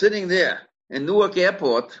I was sitting there in Newark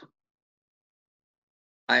Airport,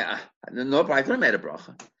 I could have made a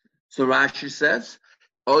bracha. So Rashi says,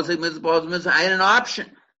 I had an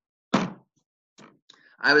option.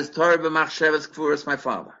 I was Torah b'machshavas kfuras my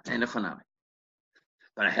father,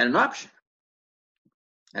 but I had an option.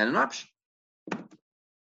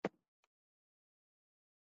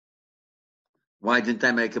 Why didn't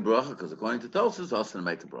I make a bracha? Because according to Tosfos, I was going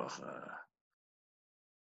to make a bracha.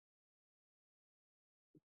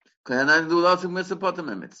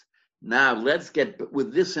 Now let's get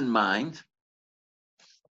with this in mind.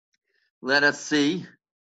 Let us see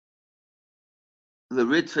the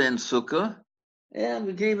Ritva in Sukkah, and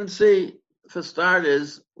we can even see, for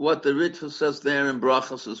starters, what the Ritva says there in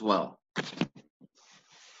brachas as well.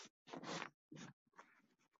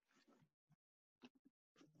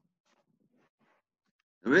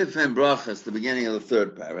 The Ritva in brachas, the beginning of the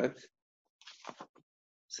third parak,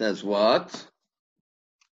 says what?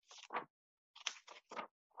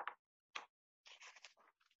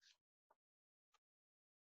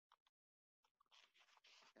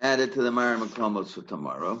 Added to the Mara Makomos for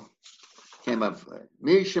tomorrow. Came up for it.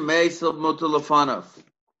 Misha Meisel Mutulafanov.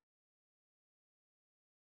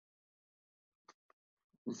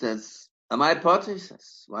 He says, am I potter? He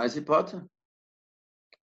says, why is he potter?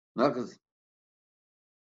 No, because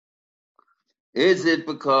is it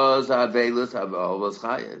because Avelus was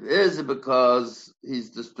chayav? Is it because he's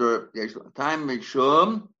disturbed? Time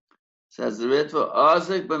Mishum says the Ritva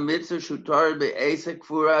Ozik b'mitzvah shutar be'esek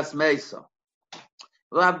furas meso.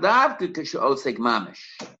 Lavdavka kishu osek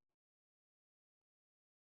mamish.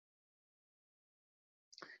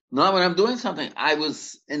 No, when I'm doing something, I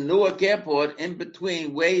was in Newark Airport in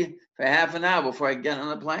between, wait for half an hour before I get on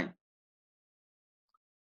the plane.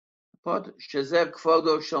 Shezek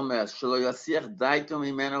kvodo shomes shelo yasiach daito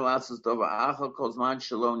mimeno lasus dova achal kozman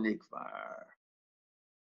shelo nikvar.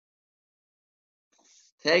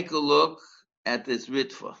 Take a look at this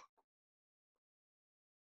ritva.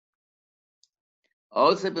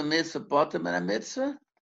 Also b'mitzvah bottom and a mitzvah.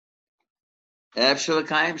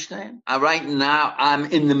 Right now, I'm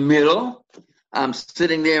in the middle. I'm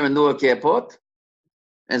sitting there in Newark Airport.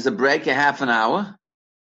 There's a break, a half an hour.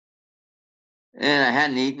 And I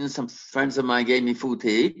hadn't eaten. Some friends of mine gave me food to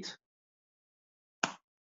eat.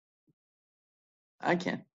 I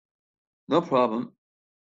can. No problem.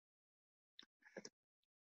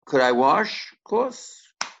 Could I wash? Of course.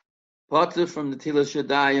 Potter from the Tilas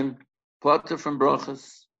Yadayim, potter from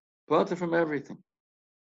Brachas, potter from everything.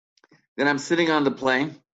 Then I'm sitting on the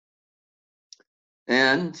plane,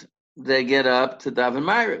 and they get up to Daven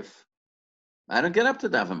Ma'ariv. I don't get up to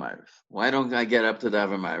Daven Ma'ariv. Why don't I get up to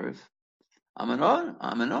Daven Ma'ariv? I'm an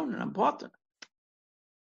owner, I'm potter.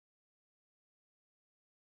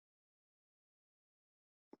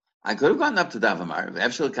 I could have gone up to Daven Ma'ariv,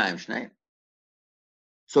 Efshel Kaim Shnei.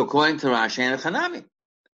 So according to Rashi and Chanami,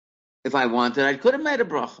 if I wanted, I could have made a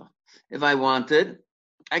bracha. If I wanted,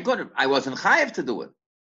 I could have. I wasn't chayav to do it.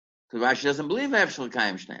 Because Rashi doesn't believe Efshel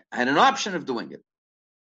Kaim Shnei. I had an option of doing it.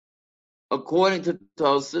 According to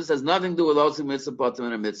Tosfos, has nothing to do with Osik Mitzvah, Potem,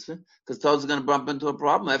 and a Mitzvah, because Tosfos is going to bump into a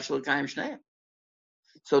problem, Efshel Kaim Shnei.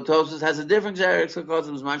 So Tosfos has a different Jerek, because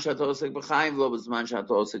it's Zman Shat Osik B'chaim, Lo Zman Shat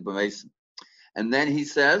Osik B'mesim. And then he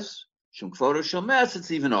says, Shum Kvodo Shomes,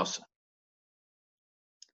 it's even also.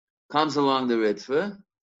 Comes along the Ritva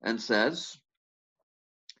and says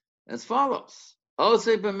as follows: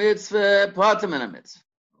 Osik b'mitzvah, Potem and a mitzvah.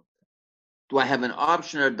 Do I have an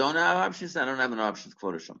option or don't I have options? I don't have an option.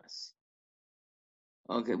 Kvodo.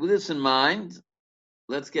 Okay, with this in mind,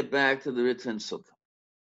 let's get back to the Ritva and Sukkah.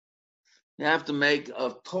 You have to make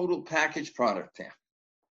a total package product here.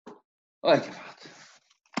 Like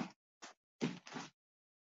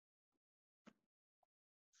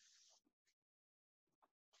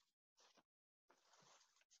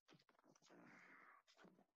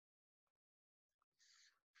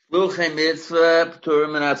Shluchei mitzvah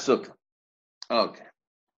p'turim min hatzukah. Okay.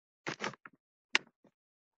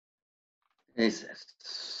 He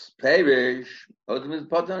says, Perish, Otim is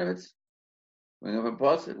potem mitzvah. Bring up a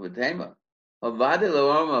posik with Tema. Avadi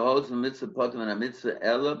lo'orma Otim mitzvah potem and a mitzvah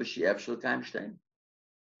ella b'shi'ef shel kaim shtein.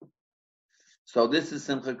 So this is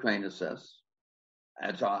Simcha Kreiner says.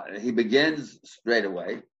 That's all. He begins straight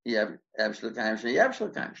away. Right?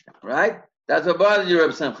 That's what bothers you,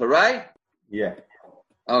 Reb Simcha, right? Yeah.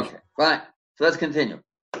 Okay, fine. So let's continue.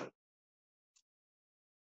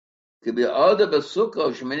 Could be other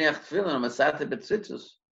basuko sheminiach tefillin or masate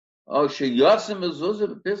betzitzos. Oh, sheyosim mezuzah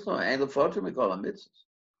b'pislo and lefotim mikol hamitzvos.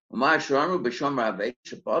 Umar shormu b'shom ravei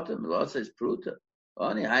shepotim lo says pruta.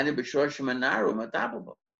 Oni haini b'shor shemanaru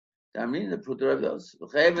matapabo. Tamrin the pruta of those.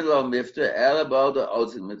 V'chevin lo mifta ela b'oda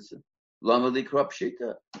ozik mitzvah. Lama likrop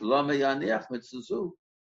shita. Lama yaniach mitzuzu.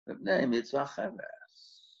 V'pnei mitzvah cheves.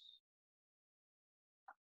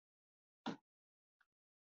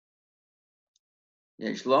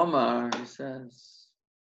 Yesh lomar, he says.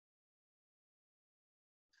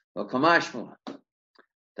 Well, kamashmu.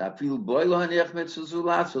 Tafil boy lo haniach mitzuzu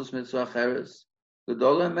lasos mitzvah cheves.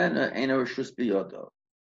 Gedola mena ein reshus biyodo.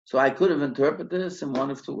 So I could have interpreted this in one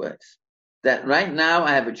of two ways. That right now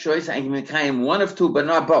I have a choice. I can mekayim one of two, but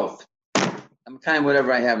not both. I'm mekayim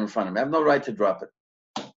whatever I have in front of me. I have no right to drop it.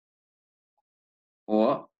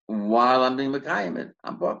 Or while I'm being mekayim it,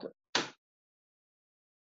 I'm bought it.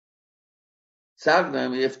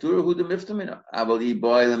 Sagdam yiftur hu de miftamina. Avali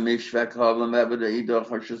boy the mishvek havlam ever the idoch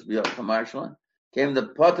harshus biyot kamarshlan. Came the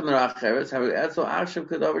potem racheres. Have also arshav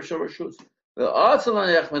kadavar shorashus. But also on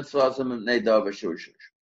yachmet svasam nei davar shorashus.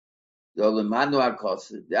 The Manu Akos,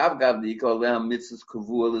 the Avgav, the Equal Mitzvahs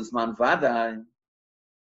Kavul is man Vadai.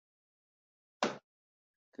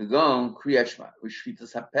 To go on Kriyashma, which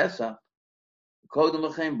Shvitas HaPesach, Kodem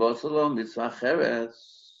Lechem Bosolo, Mitzvah Cheres.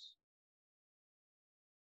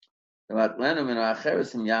 The Matlenim in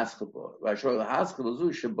Acheres in Yaskabor, Vashor Haskabor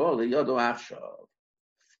Zu Shabor, the Yodo Achshav.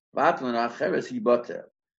 Vatman Acheres Yiboter.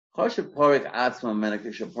 Choshev Porik Atzma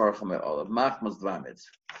Menekish Porchame Olav, Machmas Dvamitz.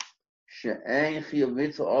 She'ein chiyuv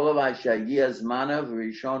mitzvah olav ha'shayiyah zmana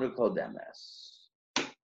v'rishon kodemes.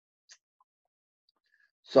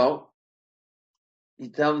 So he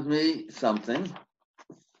tells me something.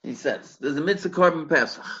 He says, "There's a mitzvah korban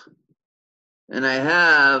pesach, and I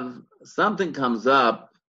have something comes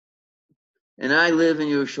up, and I live in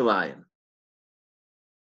Yerushalayim,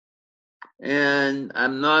 and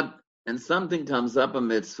and something comes up a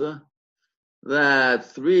mitzvah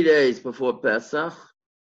that 3 days before Pesach."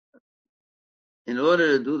 In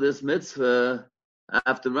order to do this mitzvah, I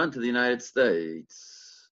have to run to the United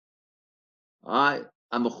States. I'm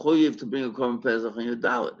a chuyiv to bring a korban pesach in your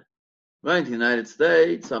dalit. Right to the United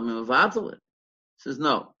States, I'm a vatal. He says,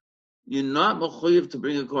 no, you're not mechuyev to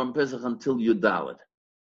bring a korban pesach until you're dalit.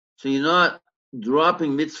 So you're not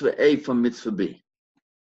dropping mitzvah A from mitzvah B.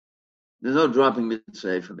 There's no dropping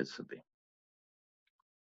mitzvah A from mitzvah B.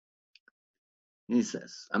 He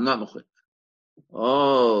says, I'm not mechuyev.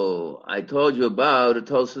 Oh, I told you about a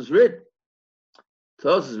Tosas Rid.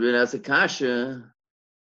 Tosas Rid has a kasha.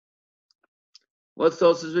 What's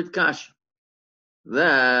Tosas Rid kasha?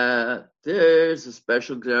 That there's a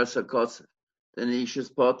special Gzer Sakotzer. The Nishas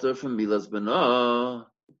Potter from Milas Beno.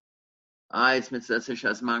 It's Mitzvah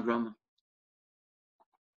Shas Magrom.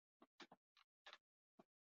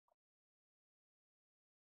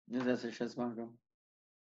 Mitzvah Shas Magrom.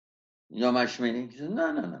 Yom HaShmini. He says,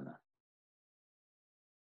 no.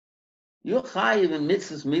 You're chayiv in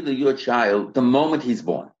mitzvahs milah your child the moment he's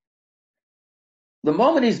born. The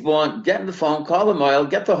moment he's born, get in the phone, call the oil,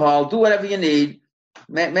 get the hall, do whatever you need,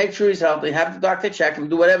 make sure he's healthy, have the doctor check him,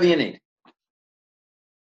 do whatever you need.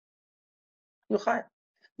 You're chayiv.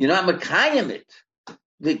 You're not mekayim it.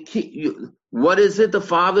 What is it? The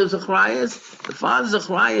father's achrayas. The father's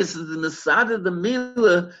achrayas is the mesada, the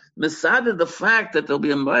milah, mesada, the fact that there'll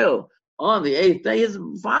be a male on the 8th day. His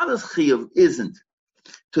father's chiyuv isn't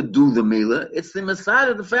to do the milah. It's the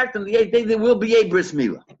Masada, the fact on the 8th day there will be a bris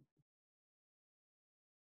milah.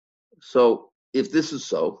 So, if this is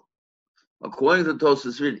so, according to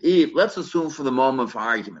Tosas Rid, let's assume for the moment, for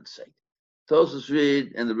argument's sake, Tosas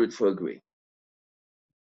Rid and the Ritva agree.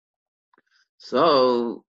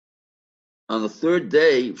 So, on the 3rd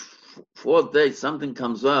day, 4th day, something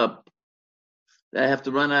comes up, that I have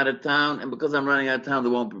to run out of town, and because I'm running out of town,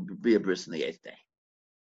 there won't be a bris on the 8th day.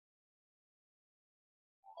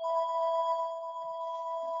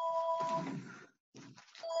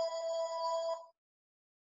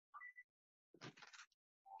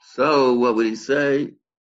 So what would he say?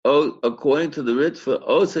 Oh, according to the Ritva,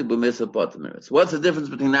 Osek b'mitzvah potem. What's the difference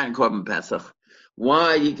between that and korban pesach?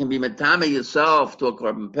 why you can be metame yourself to a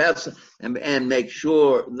korban pesach and make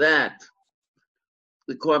sure that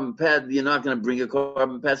the korban pesach, you're not going to bring a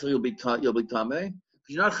korban pesach, you'll be tameh, because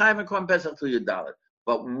you're not chayv a korban pesach till you're dalet.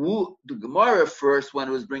 But the Gemara first, when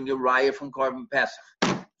it was bringing a raya from korban pesach,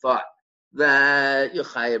 thought that you're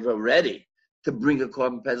chayav already to bring a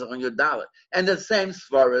korban pesach on your dalet, and the same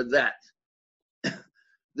svara that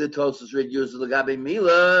the Tosfos Rid uses the Gabi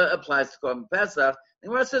Mila applies to korban pesach. And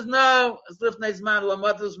Gemara says no, it's lifnei zman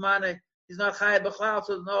lamatus mane. He's not chayav b'chlal,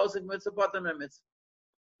 so no osik mitzvah potem mitzvah.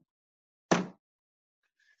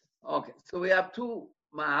 Okay, so we have two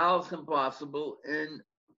mahalchim possible in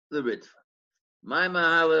the Ritva. My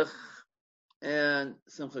mahalach and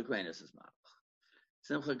Simcha Kreinis' mahalach.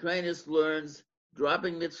 Simcha Kreinis learns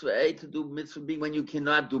dropping mitzvah A to do mitzvah B when you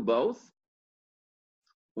cannot do both.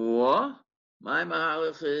 Or my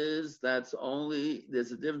mahalach is there's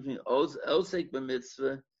a difference between osek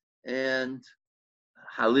b'mitzvah and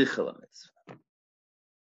halicha l'mitzvah.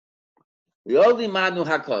 Yodi manu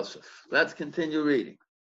hakosuf. Let's continue reading.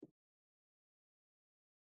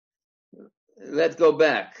 Let's go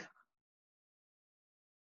back.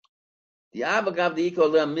 The Abagav the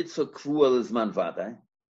Iko mitzvah kvuah l'zman vaday.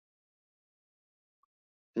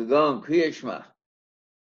 To go and Kriya Shema.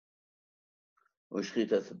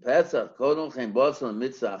 U'shchitas Pesach kodom chen botzon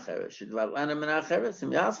mitzvah acheres. Shidvat lana min acheres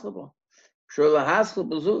im yaschel bo. Shor lahaschel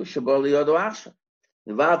bezu shabo liyodo achshav.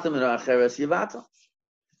 Yivatem min acheres yivatem.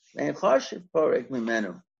 Ve'en choshev porek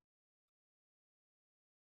mimenu.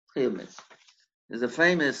 Chiyuv mitzvah. There's a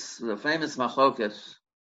famous machlokas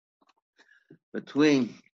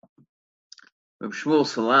between Reb Shmuel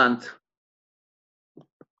Salant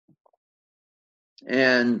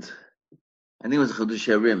and I think it was a Chodesh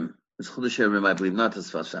Harim. It was Chodesh Harim, I believe, not the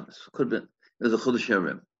Sfas Shemes. Could have been. It was a Chodesh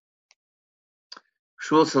Harim.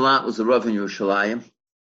 Shmuel Salant was a Rav in Yerushalayim,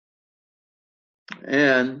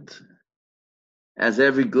 and as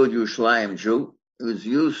every good Yerushalayim Jew, he was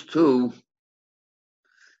used to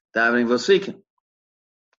davening v'sikin.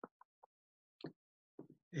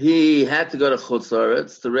 He had to go to Chutz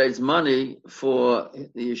La'aretz to raise money for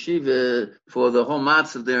the yeshiva, for the whole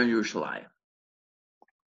matzah there in Yerushalayim.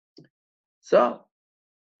 So,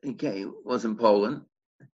 he was in Poland,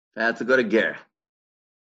 had to go to Ger.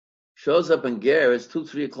 Shows up in Ger, it's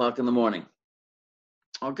 2-3 o'clock in the morning.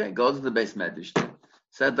 Okay, goes to the base medrash,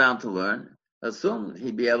 sat down to learn, assumed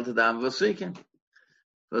he'd be able to daven v'sikin.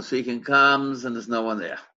 V'sikin comes and there's no one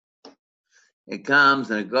there. It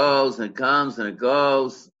comes and it goes and it comes and it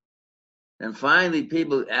goes. And finally,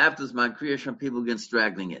 people, after this Kriya Shema, people get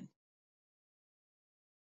straggling in.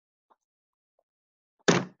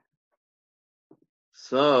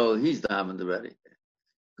 So he's davened already.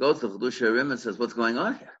 Goes to Chodesh Harim and says, what's going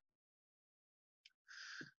on here?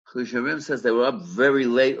 Chodesh Harim says they were up very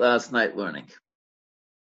late last night learning.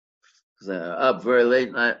 They were up very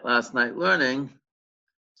late last night learning.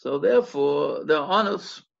 So therefore, they're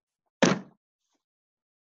honest.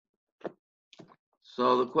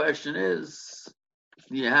 So the question is,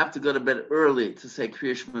 you have to go to bed early to say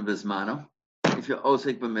Kriya Shema B'zmano, if you're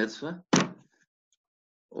osek b'mitzvah,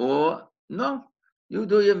 or no, you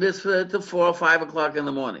do your mitzvah till 4 or 5 o'clock in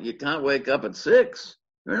the morning. You can't wake up at 6.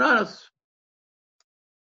 You're not honest.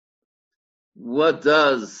 What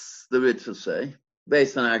does the Ritva say,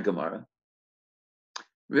 based on our Gemara?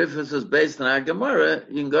 Ritva says, based on our Gemara,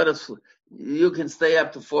 you can stay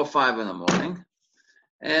up to 4 or 5 in the morning,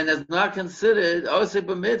 and it's not considered osek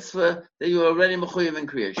b'mitzvah that you're already mechuyev in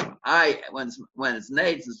Kriya Shema. When it's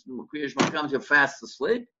night, Kriya Shema comes, you're fast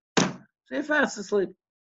asleep. So you're fast asleep.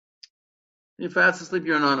 You're fast asleep.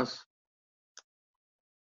 You're an honest.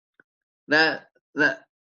 That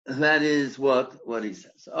is what he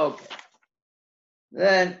says. Okay.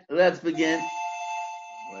 Then let's begin.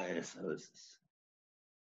 Wait, who is this?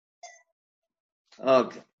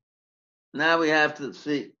 Okay. Now we have to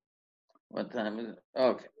see. What time is it?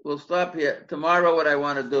 Okay, we'll stop here. Tomorrow what I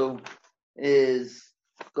want to do is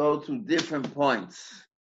go to different points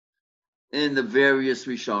in the various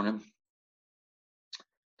Rishonim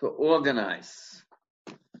to organize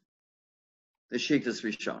the Shitas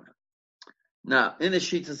Rishonim. Now, in the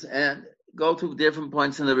Shitas, and go to different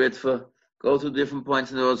points in the Ritva, go to different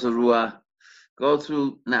points in the Ozarua, go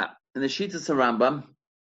through, now, in the Shitas Rambam,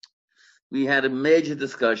 we had a major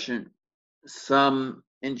discussion, some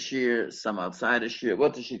in Shir, some outside of Shir,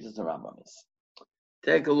 what the Shitas Rambam is.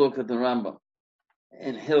 Take a look at the Rambam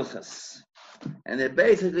in Hilchas. And there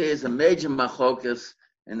basically is a major machokas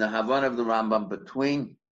in the Havana of the Rambam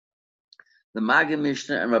between the Maggid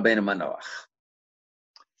Mishnah and Rabbeinu Manoach.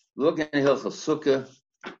 Look in Hilchas Sukkah,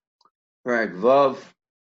 Perek Vav,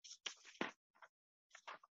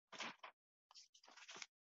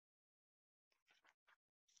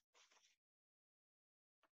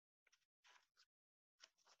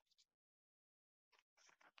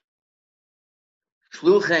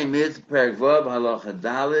 Shluchei mitzvah perek vav halacha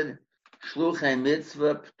dalid. Shluchei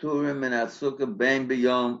mitzvah pturim min asukah bein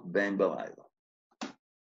b'yom bein b'layla.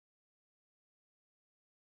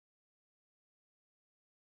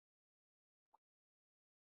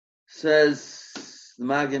 Says the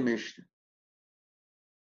Maggid Mishnah.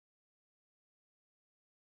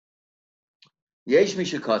 Yesh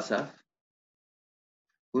mishakosaf.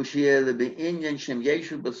 Ushiyeh lebe'inyan shem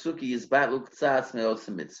yeshu basuki yizbat l'k'tzatz me'os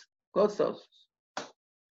mitzvah. Kotzos.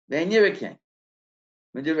 Ve'nirikeng.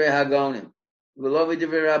 Medivrei hagonim. V'lo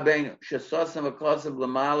v'divrei rabbeinu. Shesosam v'kosav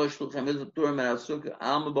l'malo shluchem mitzvah pturim min asukah.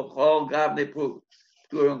 Alma b'chol gavnei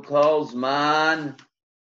pturim kol zman.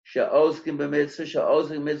 Sha'oskim b'mitzvah.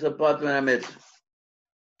 Sha'oskim mitzvah potem min ha'mitzvah.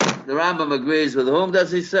 The Rambam agrees with whom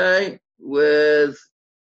does he say? With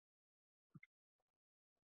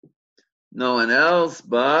no one else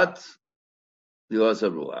but the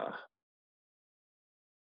Yosef Ruach.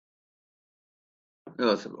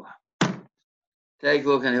 Yosef Ruach. Take a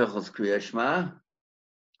look at Hilchos Kriyas Shema.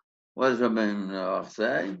 What does Rabbi Noach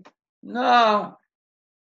say? No.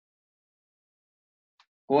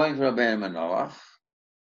 According to Rabbi Noach,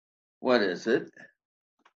 what is it?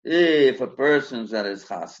 If a person's that is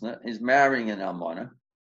chasna is marrying an almana,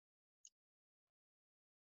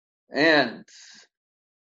 and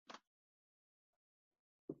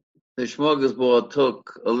the smorgasbord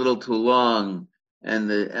took a little too long, and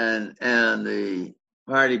the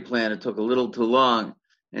party planner took a little too long,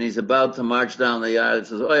 and he's about to march down the yard and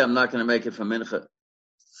says, "Oh, I'm not going to make it for mincha."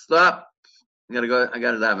 Stop! I gotta go. I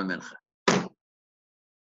gotta have a mincha.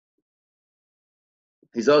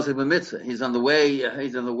 He's also a mitzvah. He's on the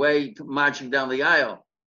way to marching down the aisle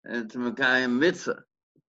and to Mekayim mitzvah.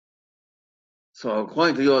 So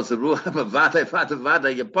according to yours, the Ruach,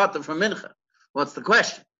 you're part from mincha. What's the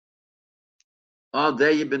question? All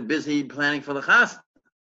day you've been busy planning for the chas.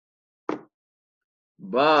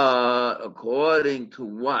 But according to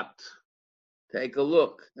what? Take a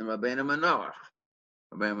look in Rabbeinu Manoach.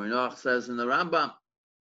 Rabbeinu Manoach says in the Rambam,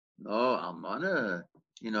 no, almana.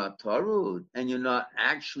 You're not tarud, and you're not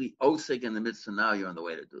actually osik in the mitzvah now. You're on the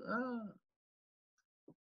way to do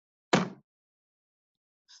it.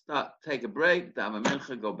 Stop, take a break, daven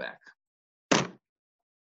mincha, go back.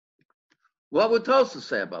 What would Tosfos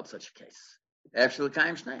say about such a case? After the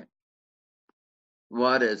Kaim Shnei.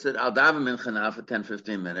 What is it? I'll daven mincha now for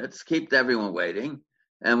 10-15 minutes, keep everyone waiting,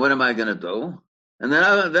 and what am I going to do? And then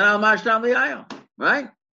I'll march down the aisle,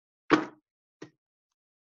 right?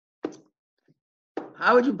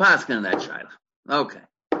 How would you paskin in that shayla? Okay.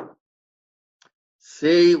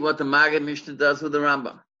 See what the Maggid Mishnah does with the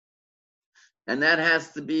Rambam. And that has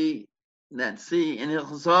to be, see, in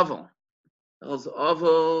Hilchos Ovel. Hilchos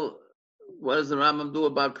Ovel, what does the Rambam do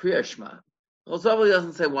about Kriyas Shema? Hilchos Ovel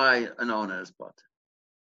doesn't say why an owner is put.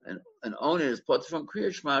 An owner is put from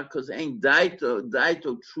Kriyas Shema because ain't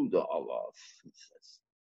daito true to Allah, he says.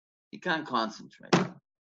 He can't concentrate. But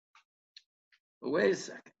wait a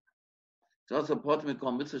second. It's also part of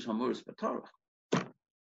called mitzvah shamuris b'torah,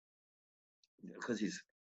 because he's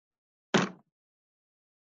a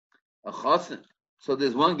chassan. So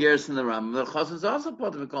there's one gerus in the Rambam. The chassan is also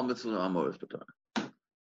part of called mitzvah shamuris b'torah,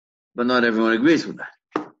 but not everyone agrees with that.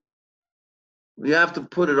 We have to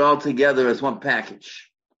put it all together as one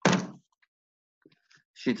package.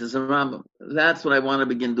 Shittas Rambam. That's what I want to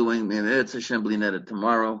begin doing. It's a Shem Bli Neder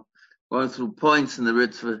tomorrow, going through points in the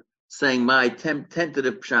Ritva, saying my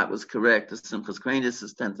tentative pshat was correct. The Simchas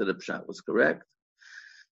Kreinis' tentative pshat was correct.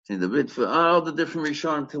 In the Ritva, all the different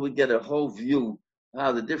Rishonim until we get a whole view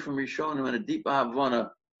how the different Rishonim and a deep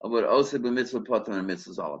Havana of what Oseh b'mitzvah potem and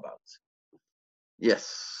mitzvah is all about.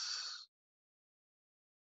 Yes.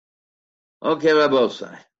 Okay,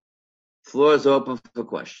 Rabbosai. Floor is open for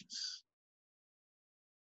questions.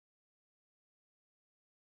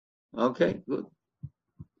 Okay, good.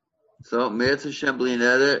 So, Me'etz Hashem Bli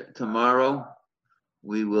Neder, tomorrow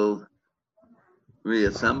we will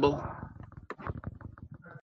reassemble.